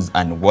politicians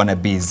and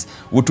wannabes.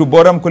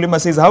 Utubora Mkulima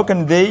says, how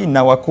can they,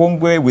 na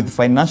wakongwe with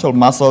financial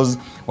muscles,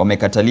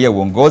 wamekatalia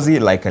uongozi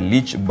like a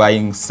leech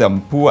buying some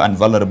poor and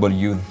vulnerable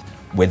youth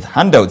with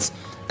handouts?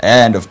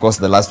 And of course,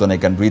 the last one I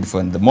can read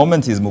for the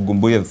moment is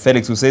Mugumbuye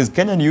Felix, who says,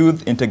 Kenyan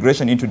youth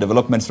integration into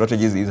development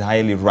strategies is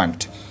highly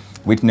ranked.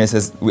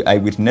 I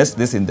witnessed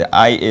this in the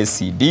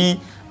IACD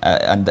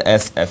and the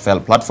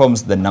SFL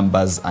platforms. The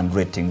numbers and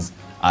ratings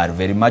are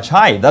very much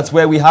high. That's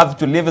where we have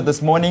to leave it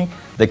this morning.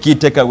 The key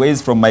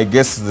takeaways from my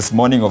guests this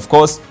morning, of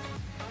course.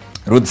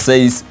 Ruth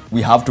says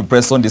we have to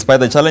press on despite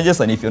the challenges,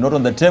 and if you're not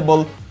on the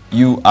table,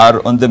 you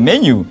are on the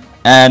menu.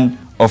 And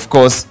of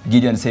course,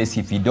 Gideon says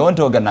if you don't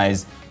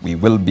organize, we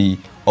will be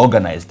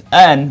organized.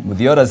 And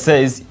Muthiora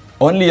says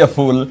only a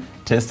fool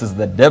tests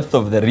the depth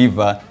of the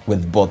river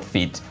with both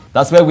feet.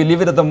 That's where we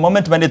leave it at the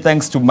moment. Many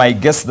thanks to my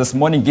guest this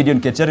morning.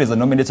 Gideon Kechere is a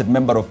nominated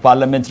member of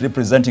parliament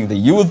representing the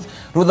youth.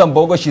 Ruth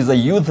Mbogo, she's a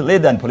youth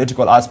leader and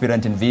political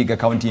aspirant in Vihiga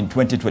County in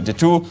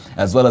 2022,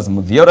 as well as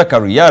Muthiora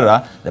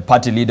Karuyara, the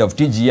party leader of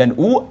TGN,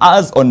 who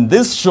has on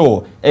this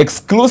show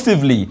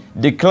exclusively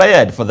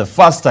declared for the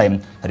first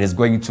time that he's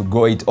going to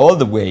go it all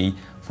the way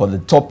for the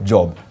top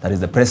job, that is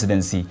the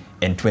presidency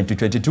in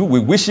 2022. We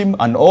wish him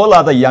and all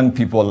other young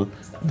people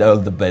all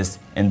the best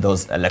in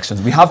those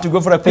elections. We have to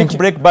go for a quick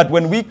break, but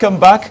when we come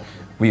back,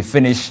 we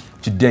finish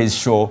today's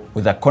show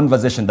with a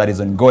conversation that is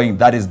ongoing.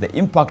 That is the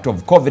impact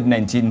of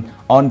COVID-19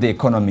 on the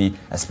economy,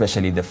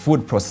 especially the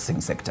food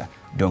processing sector.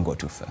 Don't go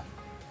too far.